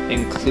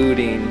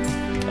 including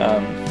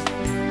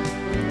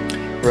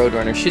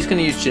Roadrunner. She's going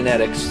to use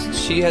genetics.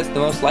 She has the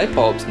most light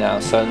bulbs now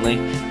suddenly,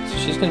 so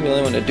she's going to be the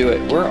only one to do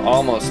it. We're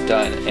almost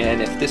done,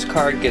 and if this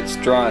card gets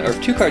drawn, or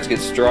if 2 cards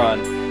gets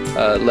drawn,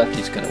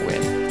 Lefty's going to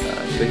win.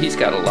 But he's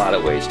got a lot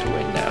of ways to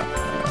win now.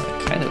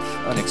 Kind of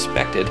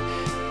unexpected.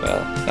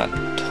 Well,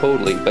 not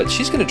totally, but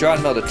she's going to draw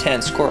and meld a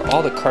 10, score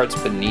all the cards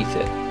beneath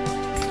it.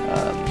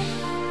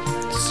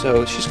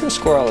 So she's going to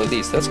score all of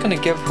these. That's going to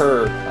give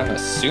her, I'm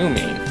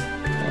assuming,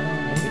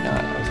 maybe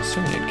not, I was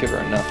assuming it'd give her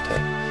enough to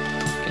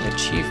get an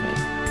achievement.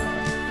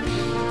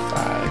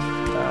 5,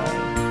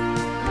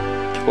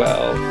 9,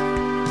 12,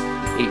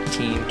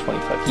 18,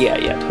 25.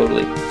 Yeah,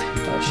 totally.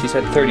 She's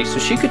at 30, so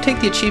she could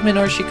take the achievement,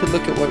 or she could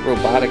look at what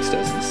robotics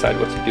does and decide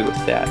what to do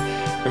with that.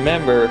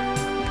 Remember,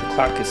 the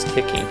clock is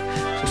ticking.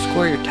 So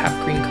score your top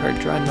green card,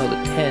 draw and meld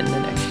a 10,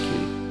 then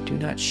execute. Do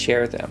not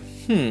share them.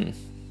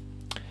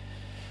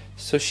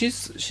 So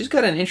she's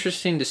got an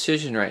interesting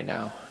decision right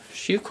now.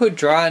 She could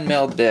draw and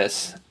meld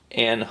this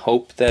and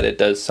hope that it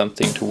does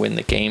something to win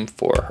the game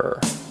for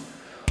her.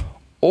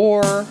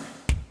 Or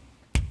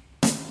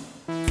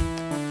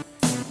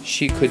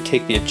she could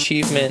take the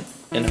achievement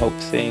and hope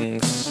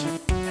things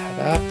have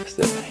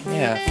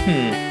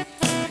The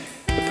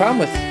problem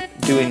with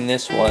doing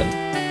this one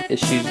is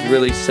she's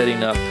really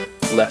setting up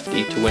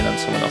Lefty to win on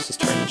someone else's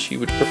turn, and she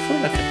would prefer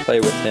not to play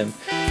with him.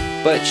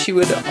 But she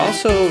would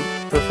also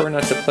prefer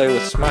not to play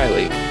with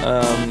Smiley.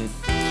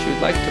 She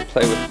would like to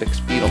play with Bix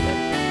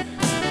Beetleman.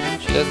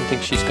 She doesn't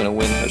think she's going to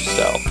win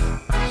herself.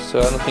 So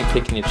I don't think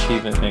taking the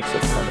achievement makes a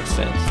ton of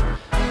sense.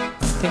 I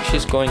think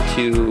she's going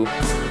to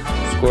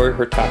score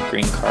her top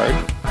green card.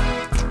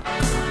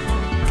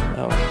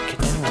 Oh, can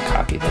anyone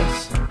copy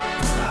this?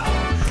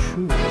 Oh,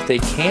 shoot. If they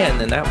can,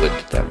 then yeah,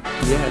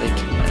 they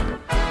can.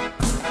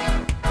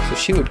 So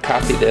she would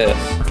copy this.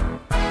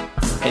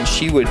 And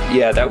she would,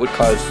 yeah, that would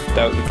cause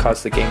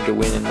the game to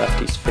win in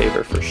Lefty's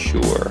favor for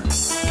sure.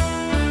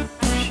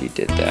 She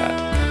did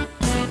that.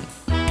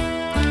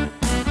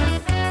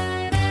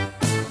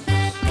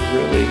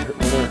 Really,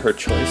 what are her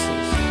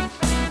choices?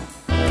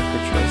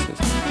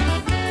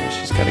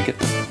 She's got to get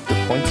the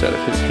points out of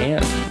his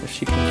hand. If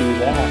she can do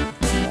that,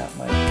 that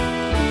might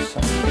do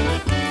something.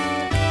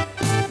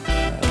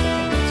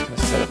 It's going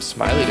to set up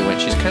Smiley to win.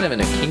 She's kind of in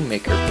a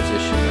kingmaker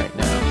position right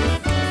now,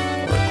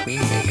 or a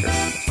queenmaker.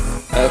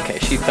 Okay,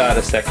 she thought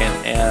a second,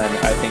 and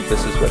I think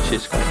this is what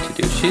she's going to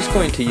do. She's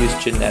going to use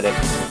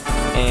genetics,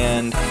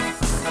 and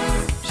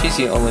she's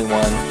the only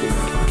one who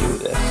can do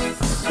this.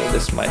 So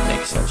this might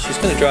make sense. She's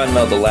going to draw and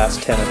meld the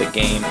last 10 of the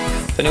game.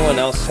 If anyone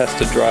else has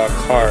to draw a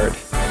card,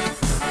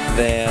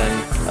 then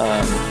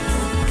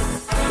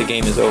the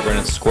game is over and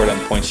it's scored on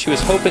points. She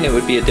was hoping it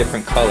would be a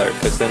different color,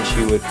 because then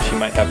she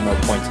might have more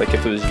points, like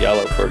if it was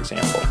yellow, for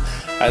example.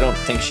 I don't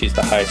think she's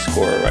the high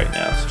scorer right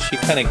now, so she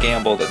kind of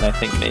gambled, and I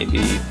think maybe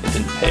it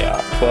didn't pay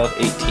off. 12,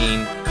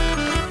 18,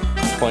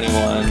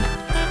 21,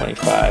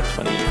 25,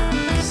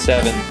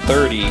 27,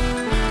 30,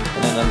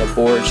 and then on the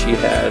board she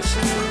has,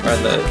 or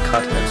on the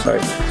continent,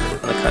 sorry,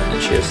 on the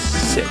continent she has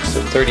 6,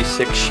 so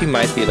 36. She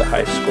might be the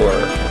high scorer.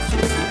 Let's see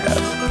what he has.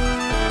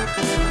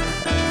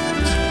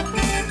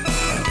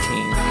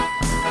 19,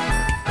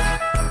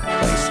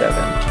 27,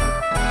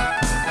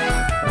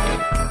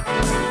 28,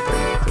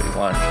 30,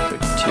 31,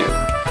 32.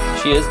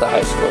 She is the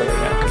high scorer right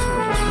now because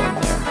there's just one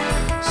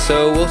there.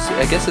 So we'll see.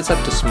 I guess it's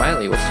up to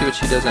Smiley. We'll see what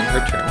she does on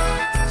her turn.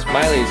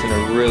 Smiley's in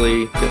a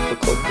really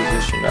difficult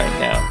position right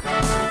now.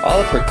 All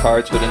of her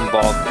cards would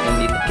involve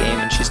ending the game,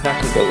 and she's not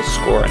going to be able to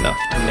score enough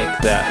to make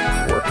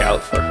that work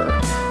out for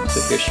her.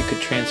 So here she could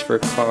transfer a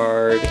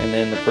card, and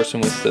then the person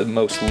with the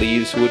most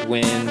leaves would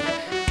win.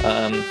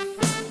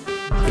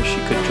 Here she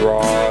could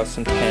draw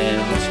some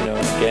 10s, you know,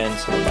 and again,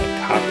 someone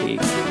might copy.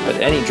 But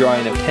any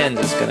drawing of 10s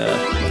is gonna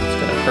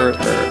hurt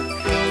her.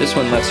 This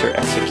one lets her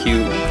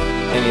execute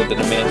any of the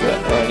demands or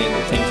any of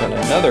the things on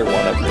another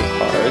one of her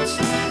cards.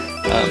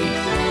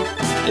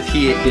 If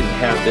he didn't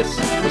have this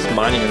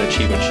monument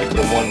achievement, she could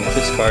have won with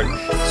this card.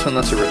 This one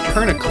lets her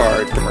return a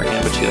card from her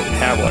hand, but she doesn't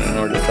have one in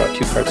order to draw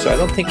 2 cards. So I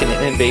don't think an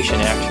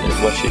innovation action is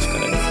what she's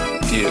going to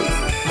do.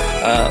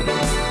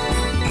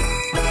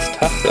 It's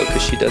tough though,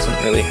 because she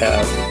doesn't really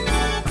have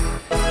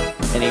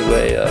any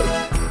way of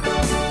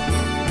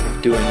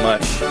doing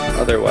much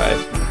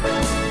otherwise.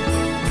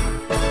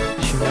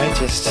 She might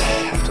just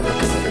have to look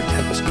at what her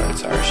Tempest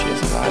cards are. She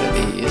has a lot of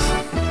these.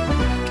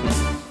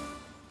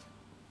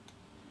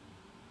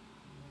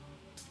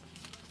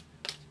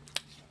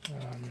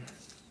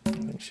 I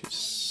think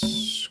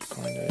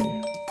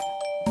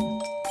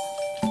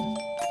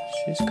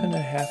she's going to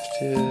have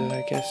to,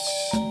 I guess,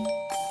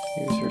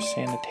 use her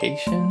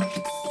sanitation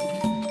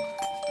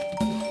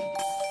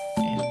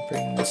and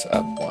bring this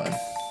up one.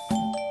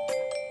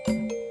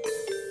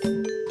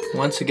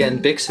 Once again,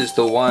 Bix is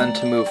the one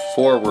to move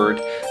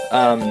forward.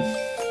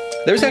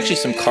 There's actually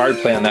some card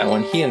play on that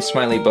one. He and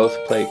Smiley both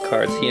played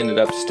cards. He ended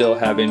up still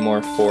having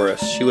more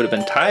forests. She would have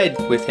been tied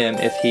with him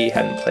if he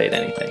hadn't played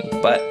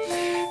anything, but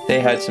they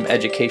had some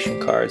education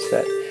cards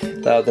that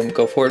allowed them to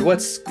go forward.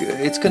 It's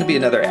going to be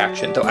another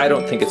action, though I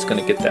don't think it's going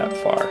to get that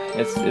far.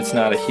 It's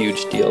not a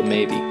huge deal,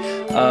 maybe.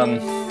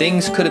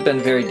 Things could have been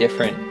very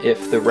different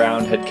if the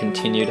round had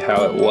continued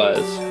how it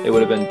was. It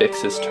would have been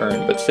Bix's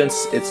turn, but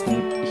since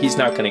he's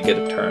not going to get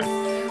a turn,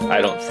 I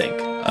don't think.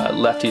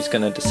 Lefty's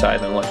going to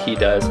decide on what he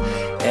does,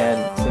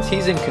 and since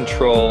he's in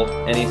control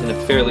and he's in a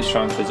fairly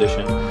strong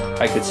position,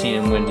 I could see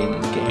him winning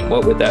the game.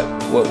 What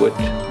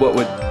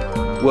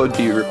would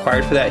be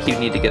required for that? He'd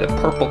need to get a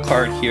purple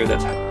card here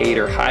that's 8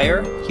 or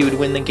higher. He would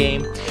win the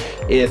game.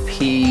 If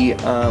he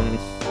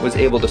was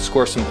able to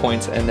score some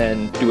points and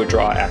then do a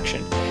draw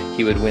action,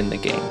 he would win the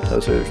game.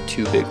 Those are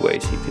 2 big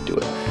ways he could do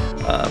it.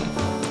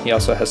 He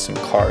also has some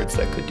cards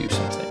that could do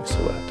something, so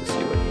we'll have to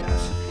see what he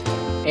has.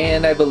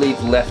 And I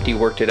believe Lefty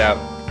worked it out.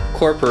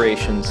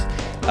 Corporations.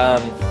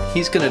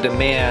 He's going to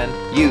demand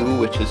you,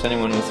 which is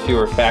anyone with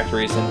fewer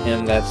factories than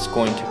him. That's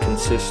going to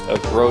consist of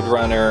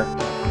Roadrunner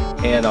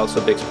and also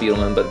Bix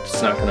Beetleman, but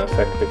it's not going to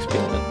affect Bix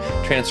Beetleman.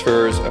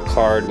 Transfers a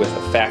card with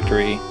a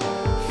factory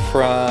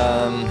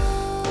from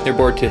their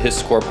board to his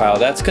score pile.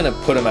 That's going to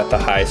put him at the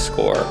high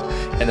score,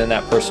 and then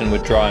that person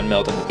would draw and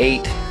meld an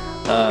 8.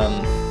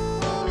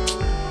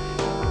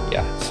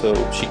 Yeah, so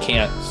she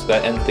can't, so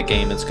that ends the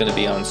game. It's going to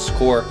be on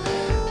score.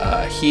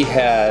 He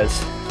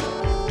has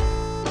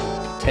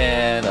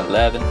 10,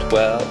 11,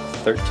 12,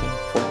 13,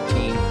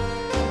 14,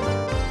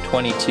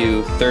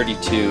 22,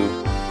 32,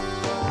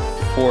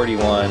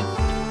 41,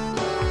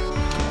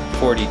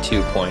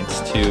 42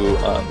 points to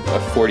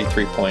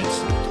 43 points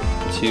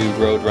to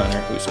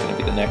Roadrunner, who's going to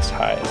be the next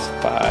highest.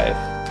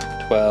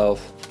 5,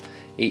 12,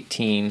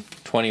 18,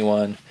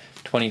 21,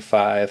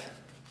 25,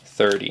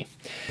 30.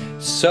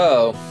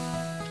 So,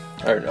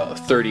 or no,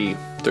 30,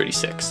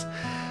 36.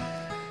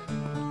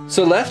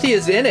 So Lefty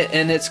is in it,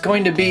 and it's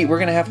going to be, we're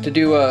going to have to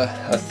do a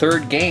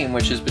third game,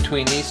 which is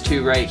between these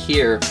two right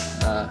here.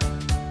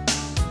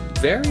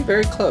 Very,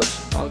 very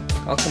close. I'll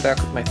come back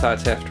with my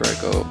thoughts after I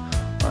go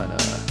on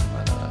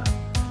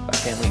a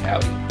family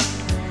outing.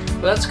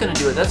 Well, that's going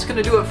to do it. That's going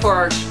to do it for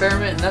our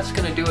experiment, and that's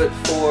going to do it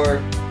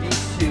for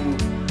these two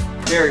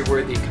very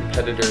worthy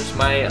competitors.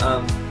 My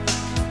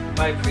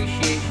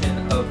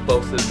appreciation of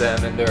both of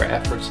them and their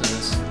efforts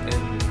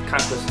in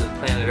Conquest of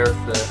the Planet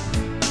Earth,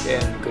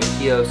 and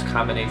Gohio's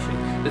combination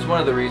is one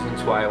of the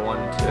reasons why I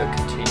wanted to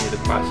continue the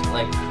Crossing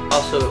Lake.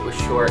 Also, it was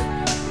short.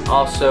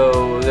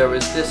 Also, there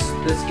was this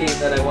game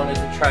that I wanted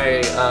to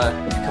try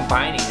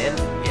combining, and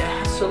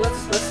yeah. So let's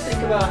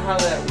think about how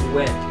that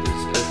went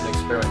as an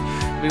experiment.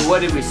 I mean, what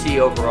did we see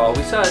overall?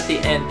 We saw at the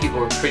end people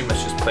were pretty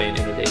much just playing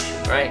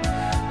innovation, right?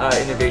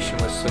 Innovation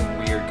was some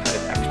weird kind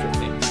of extra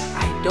things.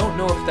 I don't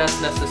know if that's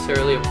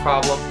necessarily a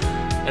problem,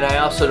 and I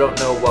also don't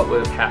know what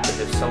would have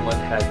happened if someone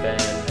had been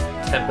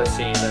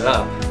Tempesting it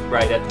up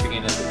right at the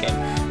beginning of the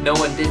game. No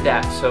one did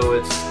that, so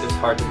it's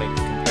hard to make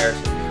the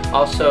comparison.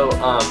 Also,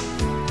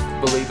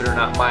 believe it or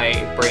not, my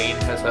brain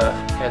has a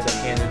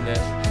hand in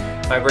this.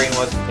 My brain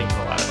wasn't thinking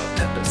a lot about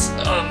Tempest,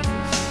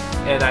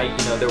 and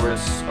there was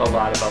a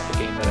lot about the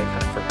game that I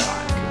kind of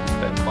forgot because it's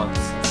been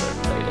months since I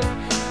played it.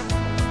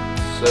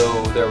 So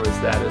there was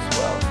that as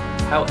well.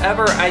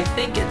 However, I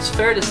think it's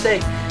fair to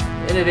say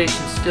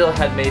innovation still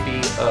had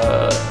maybe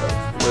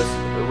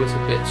was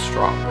a bit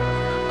stronger.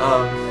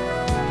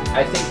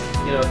 I think,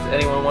 if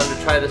anyone wanted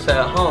to try this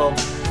at home,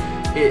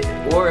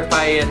 or if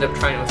I end up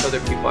trying it with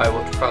other people, I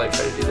will probably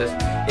try to do this.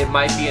 It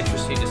might be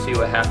interesting to see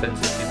what happens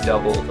if you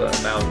double the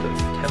amount of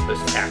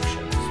Tempest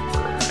actions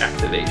per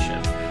activation.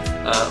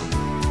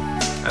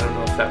 I don't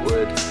know if that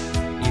would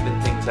even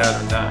things out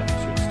or not,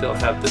 because you'd still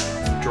have the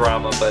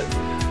drama, but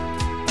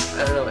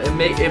I don't know. It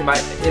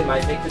might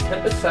make the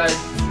Tempest side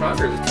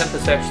stronger. The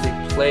Tempest actually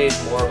played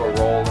more of a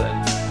role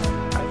than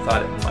I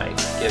thought it might,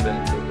 given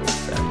the rule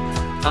set.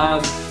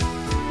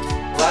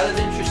 A lot of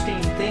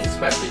interesting things,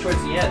 especially towards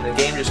the end. The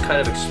game just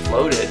kind of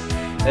exploded,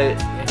 and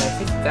I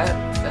think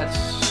that's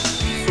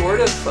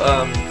sort of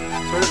a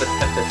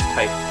Tempest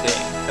type thing.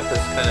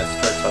 Tempest kind of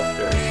starts off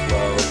very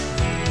slow,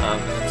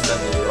 and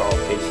suddenly they're all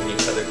facing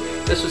each other.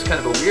 This was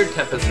kind of a weird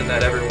Tempest in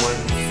that everyone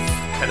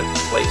kind of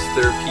placed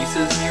their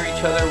pieces near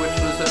each other, which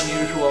was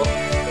unusual,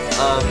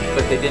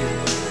 but they didn't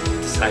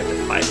decide to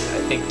fight.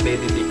 I think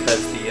maybe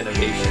because the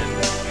innovation,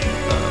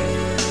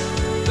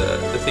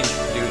 the things you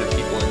can do to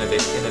people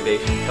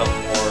innovation felt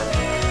more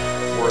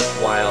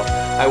worthwhile.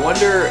 I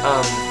wonder,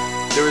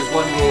 there was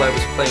one rule I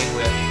was playing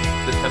with,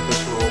 the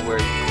Tempest rule,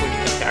 where you couldn't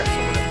attack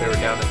someone if they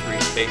were down to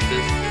 3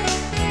 spaces.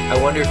 I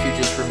wonder if you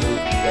just removed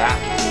that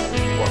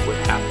rule, what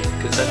would happen?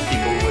 Because then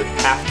people would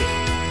have to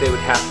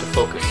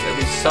focus at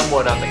least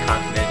somewhat on the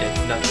continent, if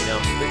nothing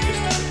else, but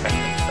just to protect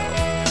themselves.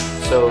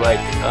 So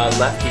like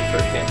Lefty, for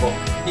example,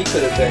 he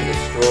could have been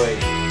destroyed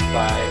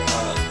by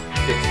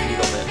Dick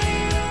Spiegelman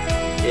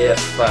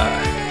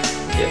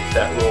if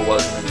that rule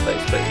wasn't in place,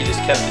 but he just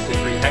kept it to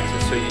 3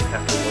 hexes, so he didn't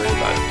have to worry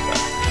about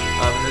himself.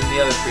 And then the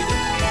other 3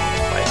 didn't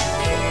fight so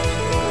much.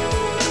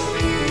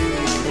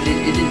 It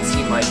didn't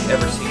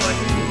ever seem like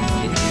it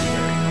didn't do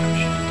very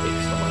much to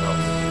take someone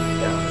else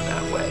down in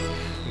that way.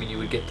 I mean, you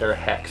would get their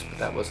hex, but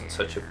that wasn't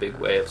such a big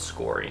way of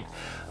scoring.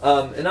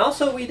 And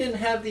also, we didn't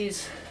have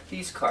these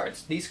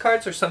cards. These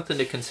cards are something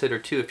to consider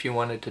too if you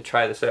wanted to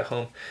try this at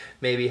home.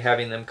 Maybe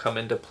having them come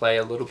into play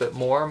a little bit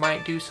more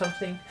might do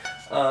something.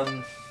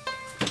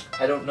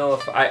 I don't know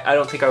if I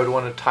don't think I would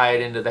want to tie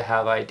it into the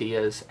Have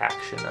Ideas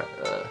action,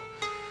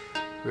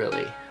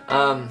 really.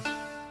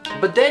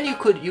 But then you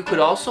could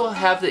also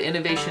have the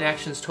innovation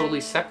actions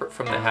totally separate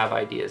from the Have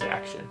Ideas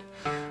action,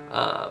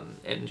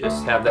 and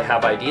just have the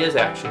Have Ideas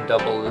action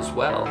double as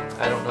well.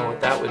 I don't know what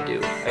that would do.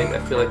 I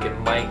feel like it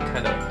might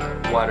kind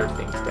of water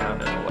things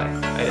down in a way.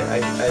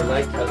 I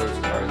liked how those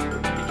cards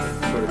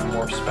became sort of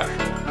more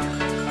special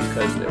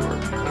because they were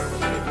more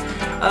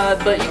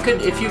limited. But you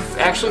could, if you've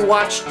actually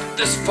watched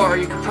this far,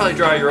 you could probably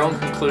draw your own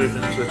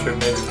conclusions, which are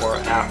maybe more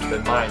apt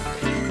than mine.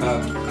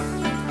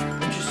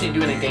 Interesting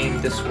doing a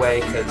game this way,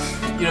 because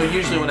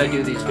usually when I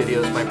do these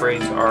videos, my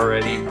brain's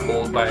already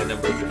pulled by a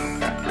number of different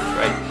factors,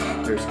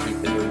 right? There's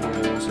keeping the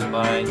rules in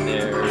mind.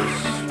 There's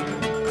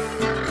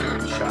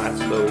shots,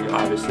 though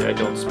obviously I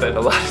don't spend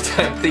a lot of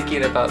time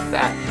thinking about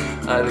that.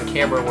 The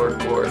camera work,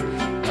 or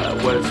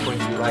what it's going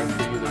to be like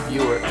for you to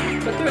viewer,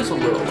 but there's a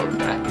little of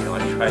that. You know, I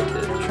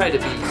try to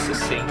be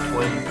succinct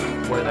when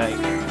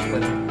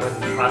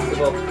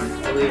possible.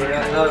 Believe it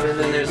or not. And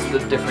then there's the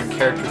different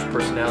characters'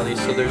 personalities,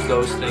 so there's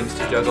those things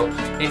to juggle.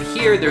 And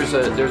here there's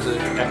an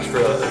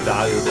extra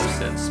value of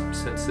it,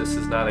 since this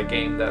is not a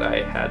game that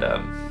I had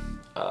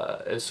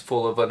as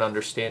full of an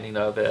understanding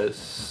of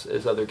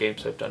as other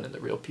games I've done in the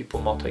Real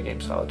People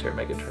multi-game solitaire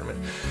mega tournament.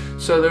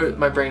 So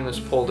my brain was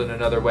pulled in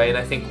another way, and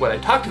I think what I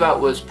talked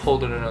about was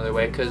pulled in another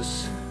way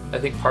because I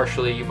think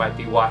partially you might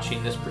be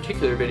watching this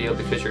particular video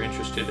because you're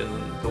interested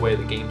in the way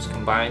the games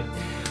combine.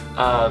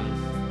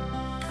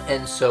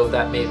 And so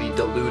that maybe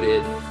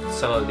diluted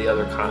some of the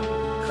other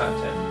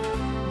content,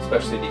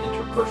 especially the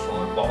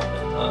interpersonal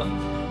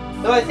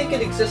involvement. Though I think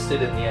it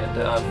existed in the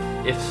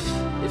end,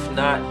 if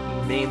not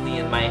mainly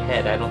in my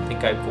head. I don't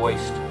think I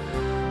voiced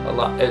a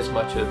lot as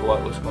much of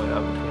what was going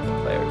on between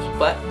the players.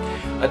 But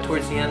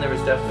towards the end, there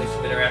was definitely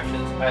some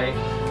interactions.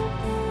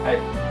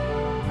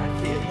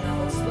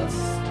 Let's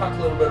talk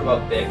a little bit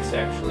about Bix,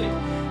 actually.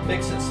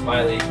 Bix and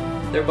Smiley,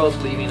 they're both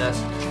leaving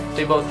us.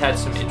 They both had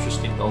some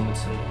interesting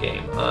moments in the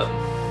game.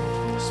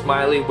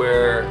 Smiley,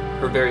 where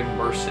her very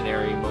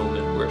mercenary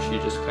moment, where she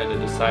just kind of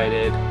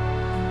decided,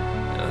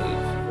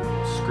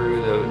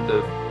 screw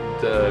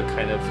the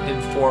kind of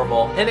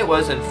informal, and it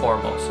was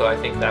informal, so I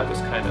think that was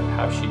kind of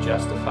how she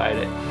justified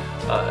it,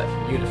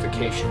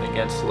 unification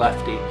against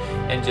Lefty,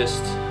 and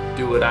just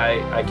do what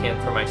I can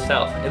for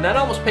myself. And that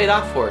almost paid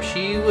off for her.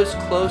 She was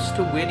close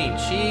to winning.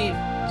 She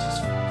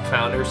just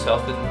found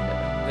herself in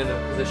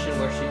a position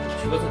where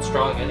she wasn't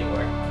strong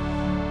anywhere.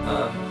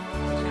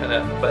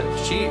 But I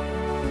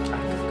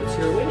could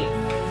see her winning.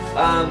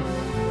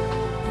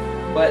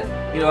 But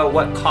you know, at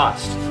what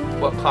cost?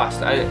 What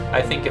cost?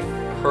 I think if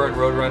her and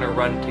Roadrunner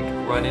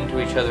run into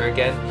each other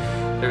again,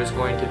 there's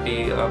going to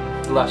be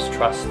less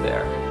trust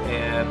there.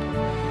 And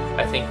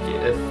I think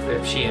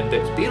if she and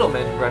Bix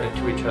Beetleman run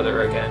into each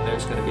other again,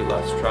 there's going to be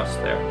less trust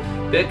there.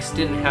 Bix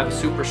didn't have a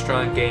super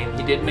strong game.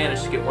 He did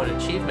manage to get one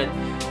achievement.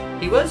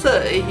 He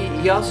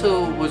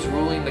also was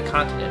ruling the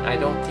continent. I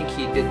don't think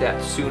he did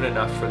that soon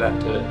enough for that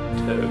to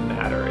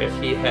matter. If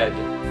he had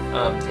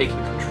taken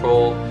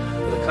control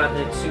of the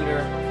continent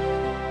sooner,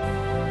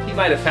 he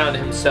might have found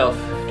himself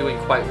doing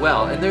quite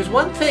well. And there's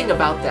one thing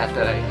about that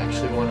I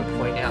actually want to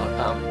point out.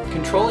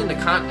 Controlling the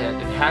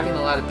continent and having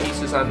a lot of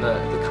pieces on the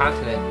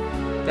continent,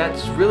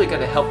 that's really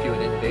going to help you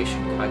in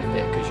innovation quite a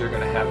bit, because you're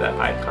going to have that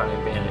icon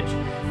advantage.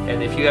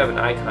 And if you have an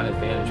icon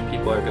advantage,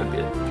 people are going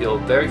to feel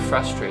very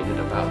frustrated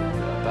about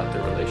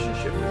their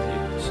relationship with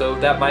you. So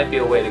that might be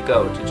a way to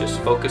go, to just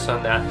focus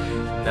on that,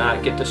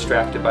 not get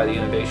distracted by the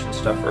innovation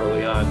stuff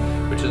early on,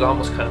 which is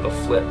almost kind of a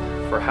flip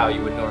for how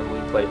you would normally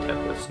play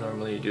templates.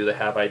 Normally you do the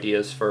have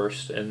ideas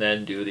first and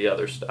then do the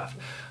other stuff.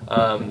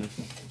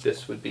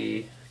 This would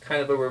be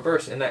kind of a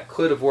reverse, and that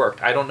could have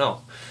worked. I don't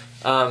know.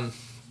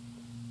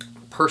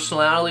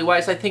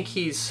 Personality-wise, I think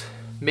he's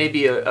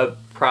maybe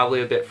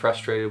probably a bit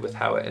frustrated with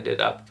how it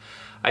ended up.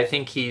 I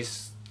think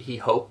he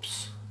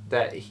hopes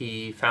that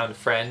he found a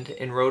friend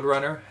in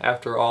Roadrunner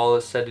after all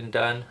is said and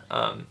done.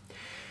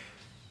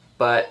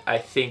 But I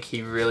think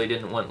he really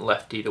didn't want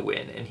Lefty to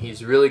win, and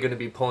he's really going to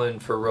be pulling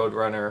for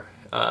Roadrunner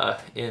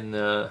in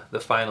the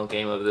final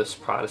game of this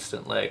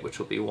Protestant leg, which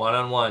will be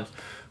one-on-one,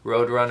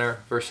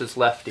 Roadrunner versus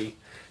Lefty,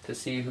 to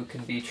see who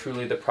can be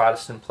truly the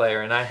Protestant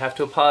player. And I have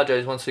to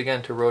apologize once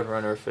again to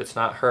Roadrunner if it's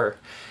not her,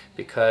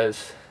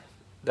 because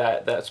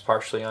that's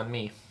partially on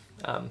me.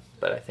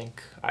 But I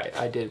think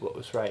I did what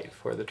was right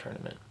for the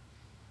tournament.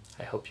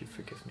 I hope you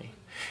forgive me.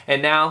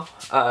 And now,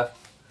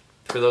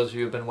 for those of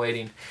you who've been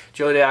waiting,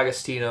 Joe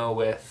D'Agostino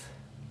with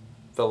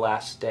The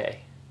Last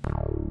Day.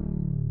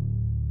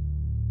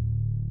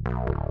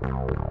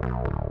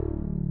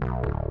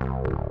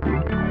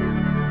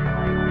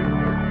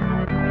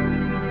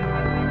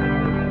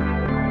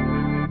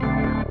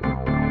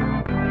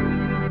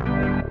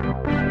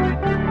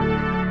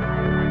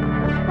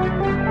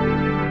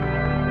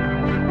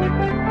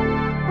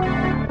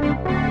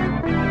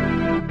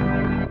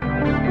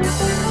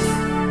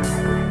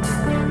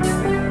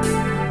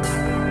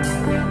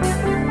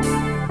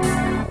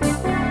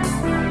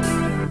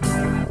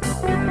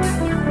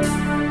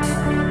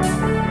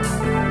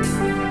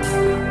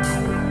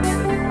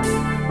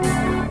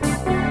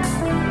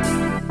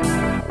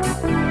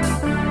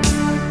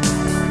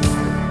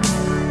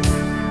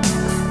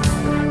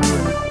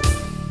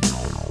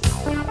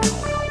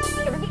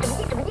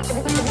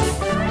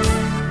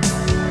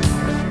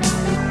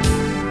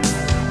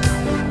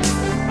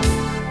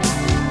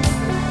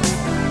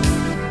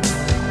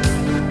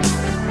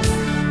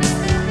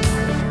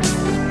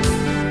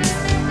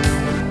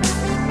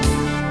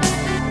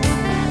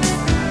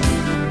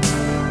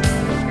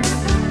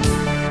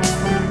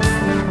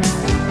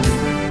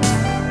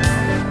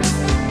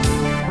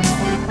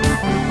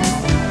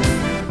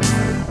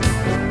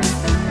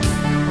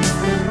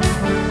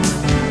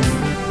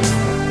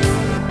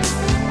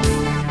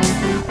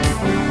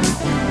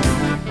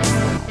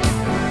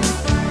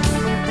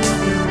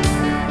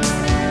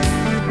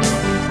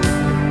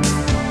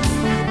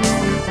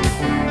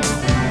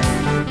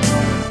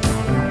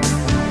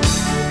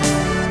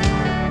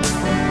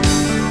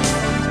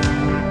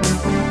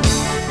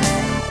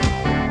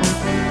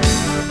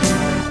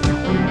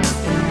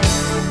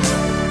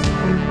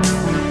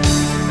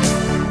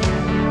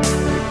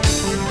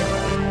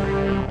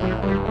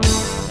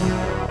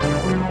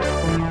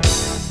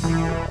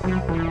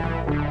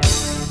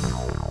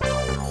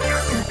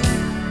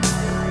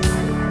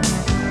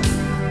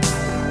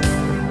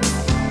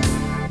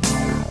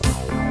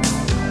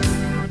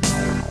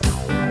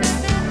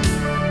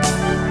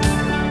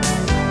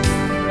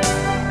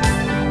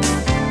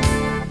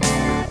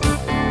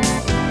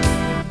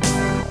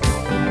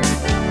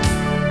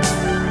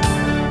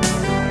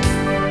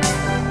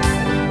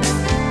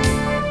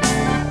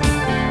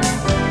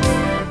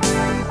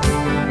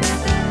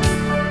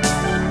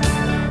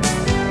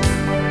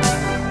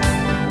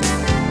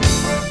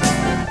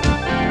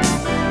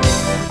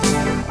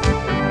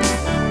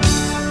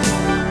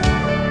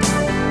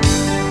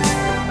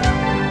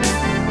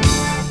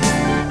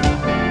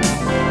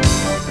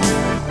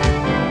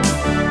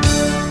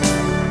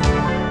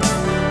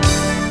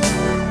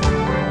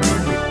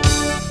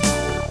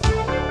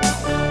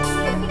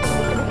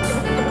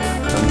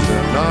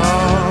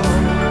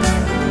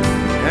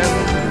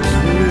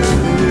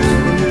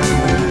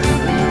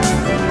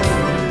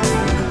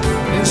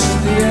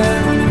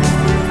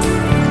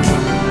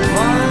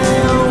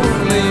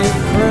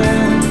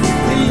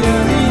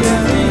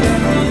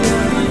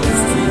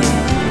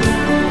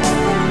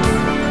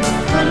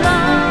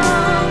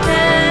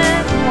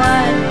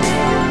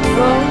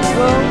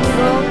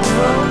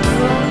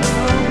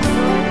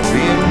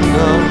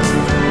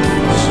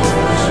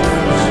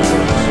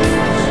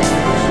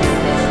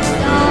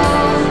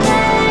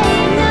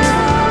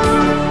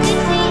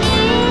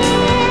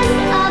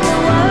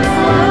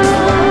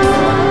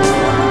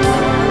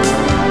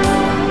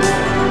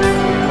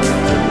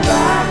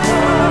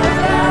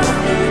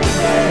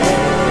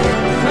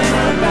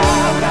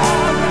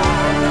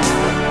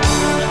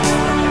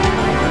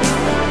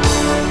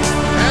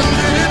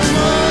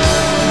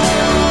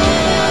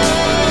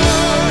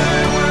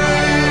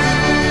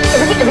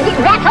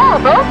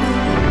 available.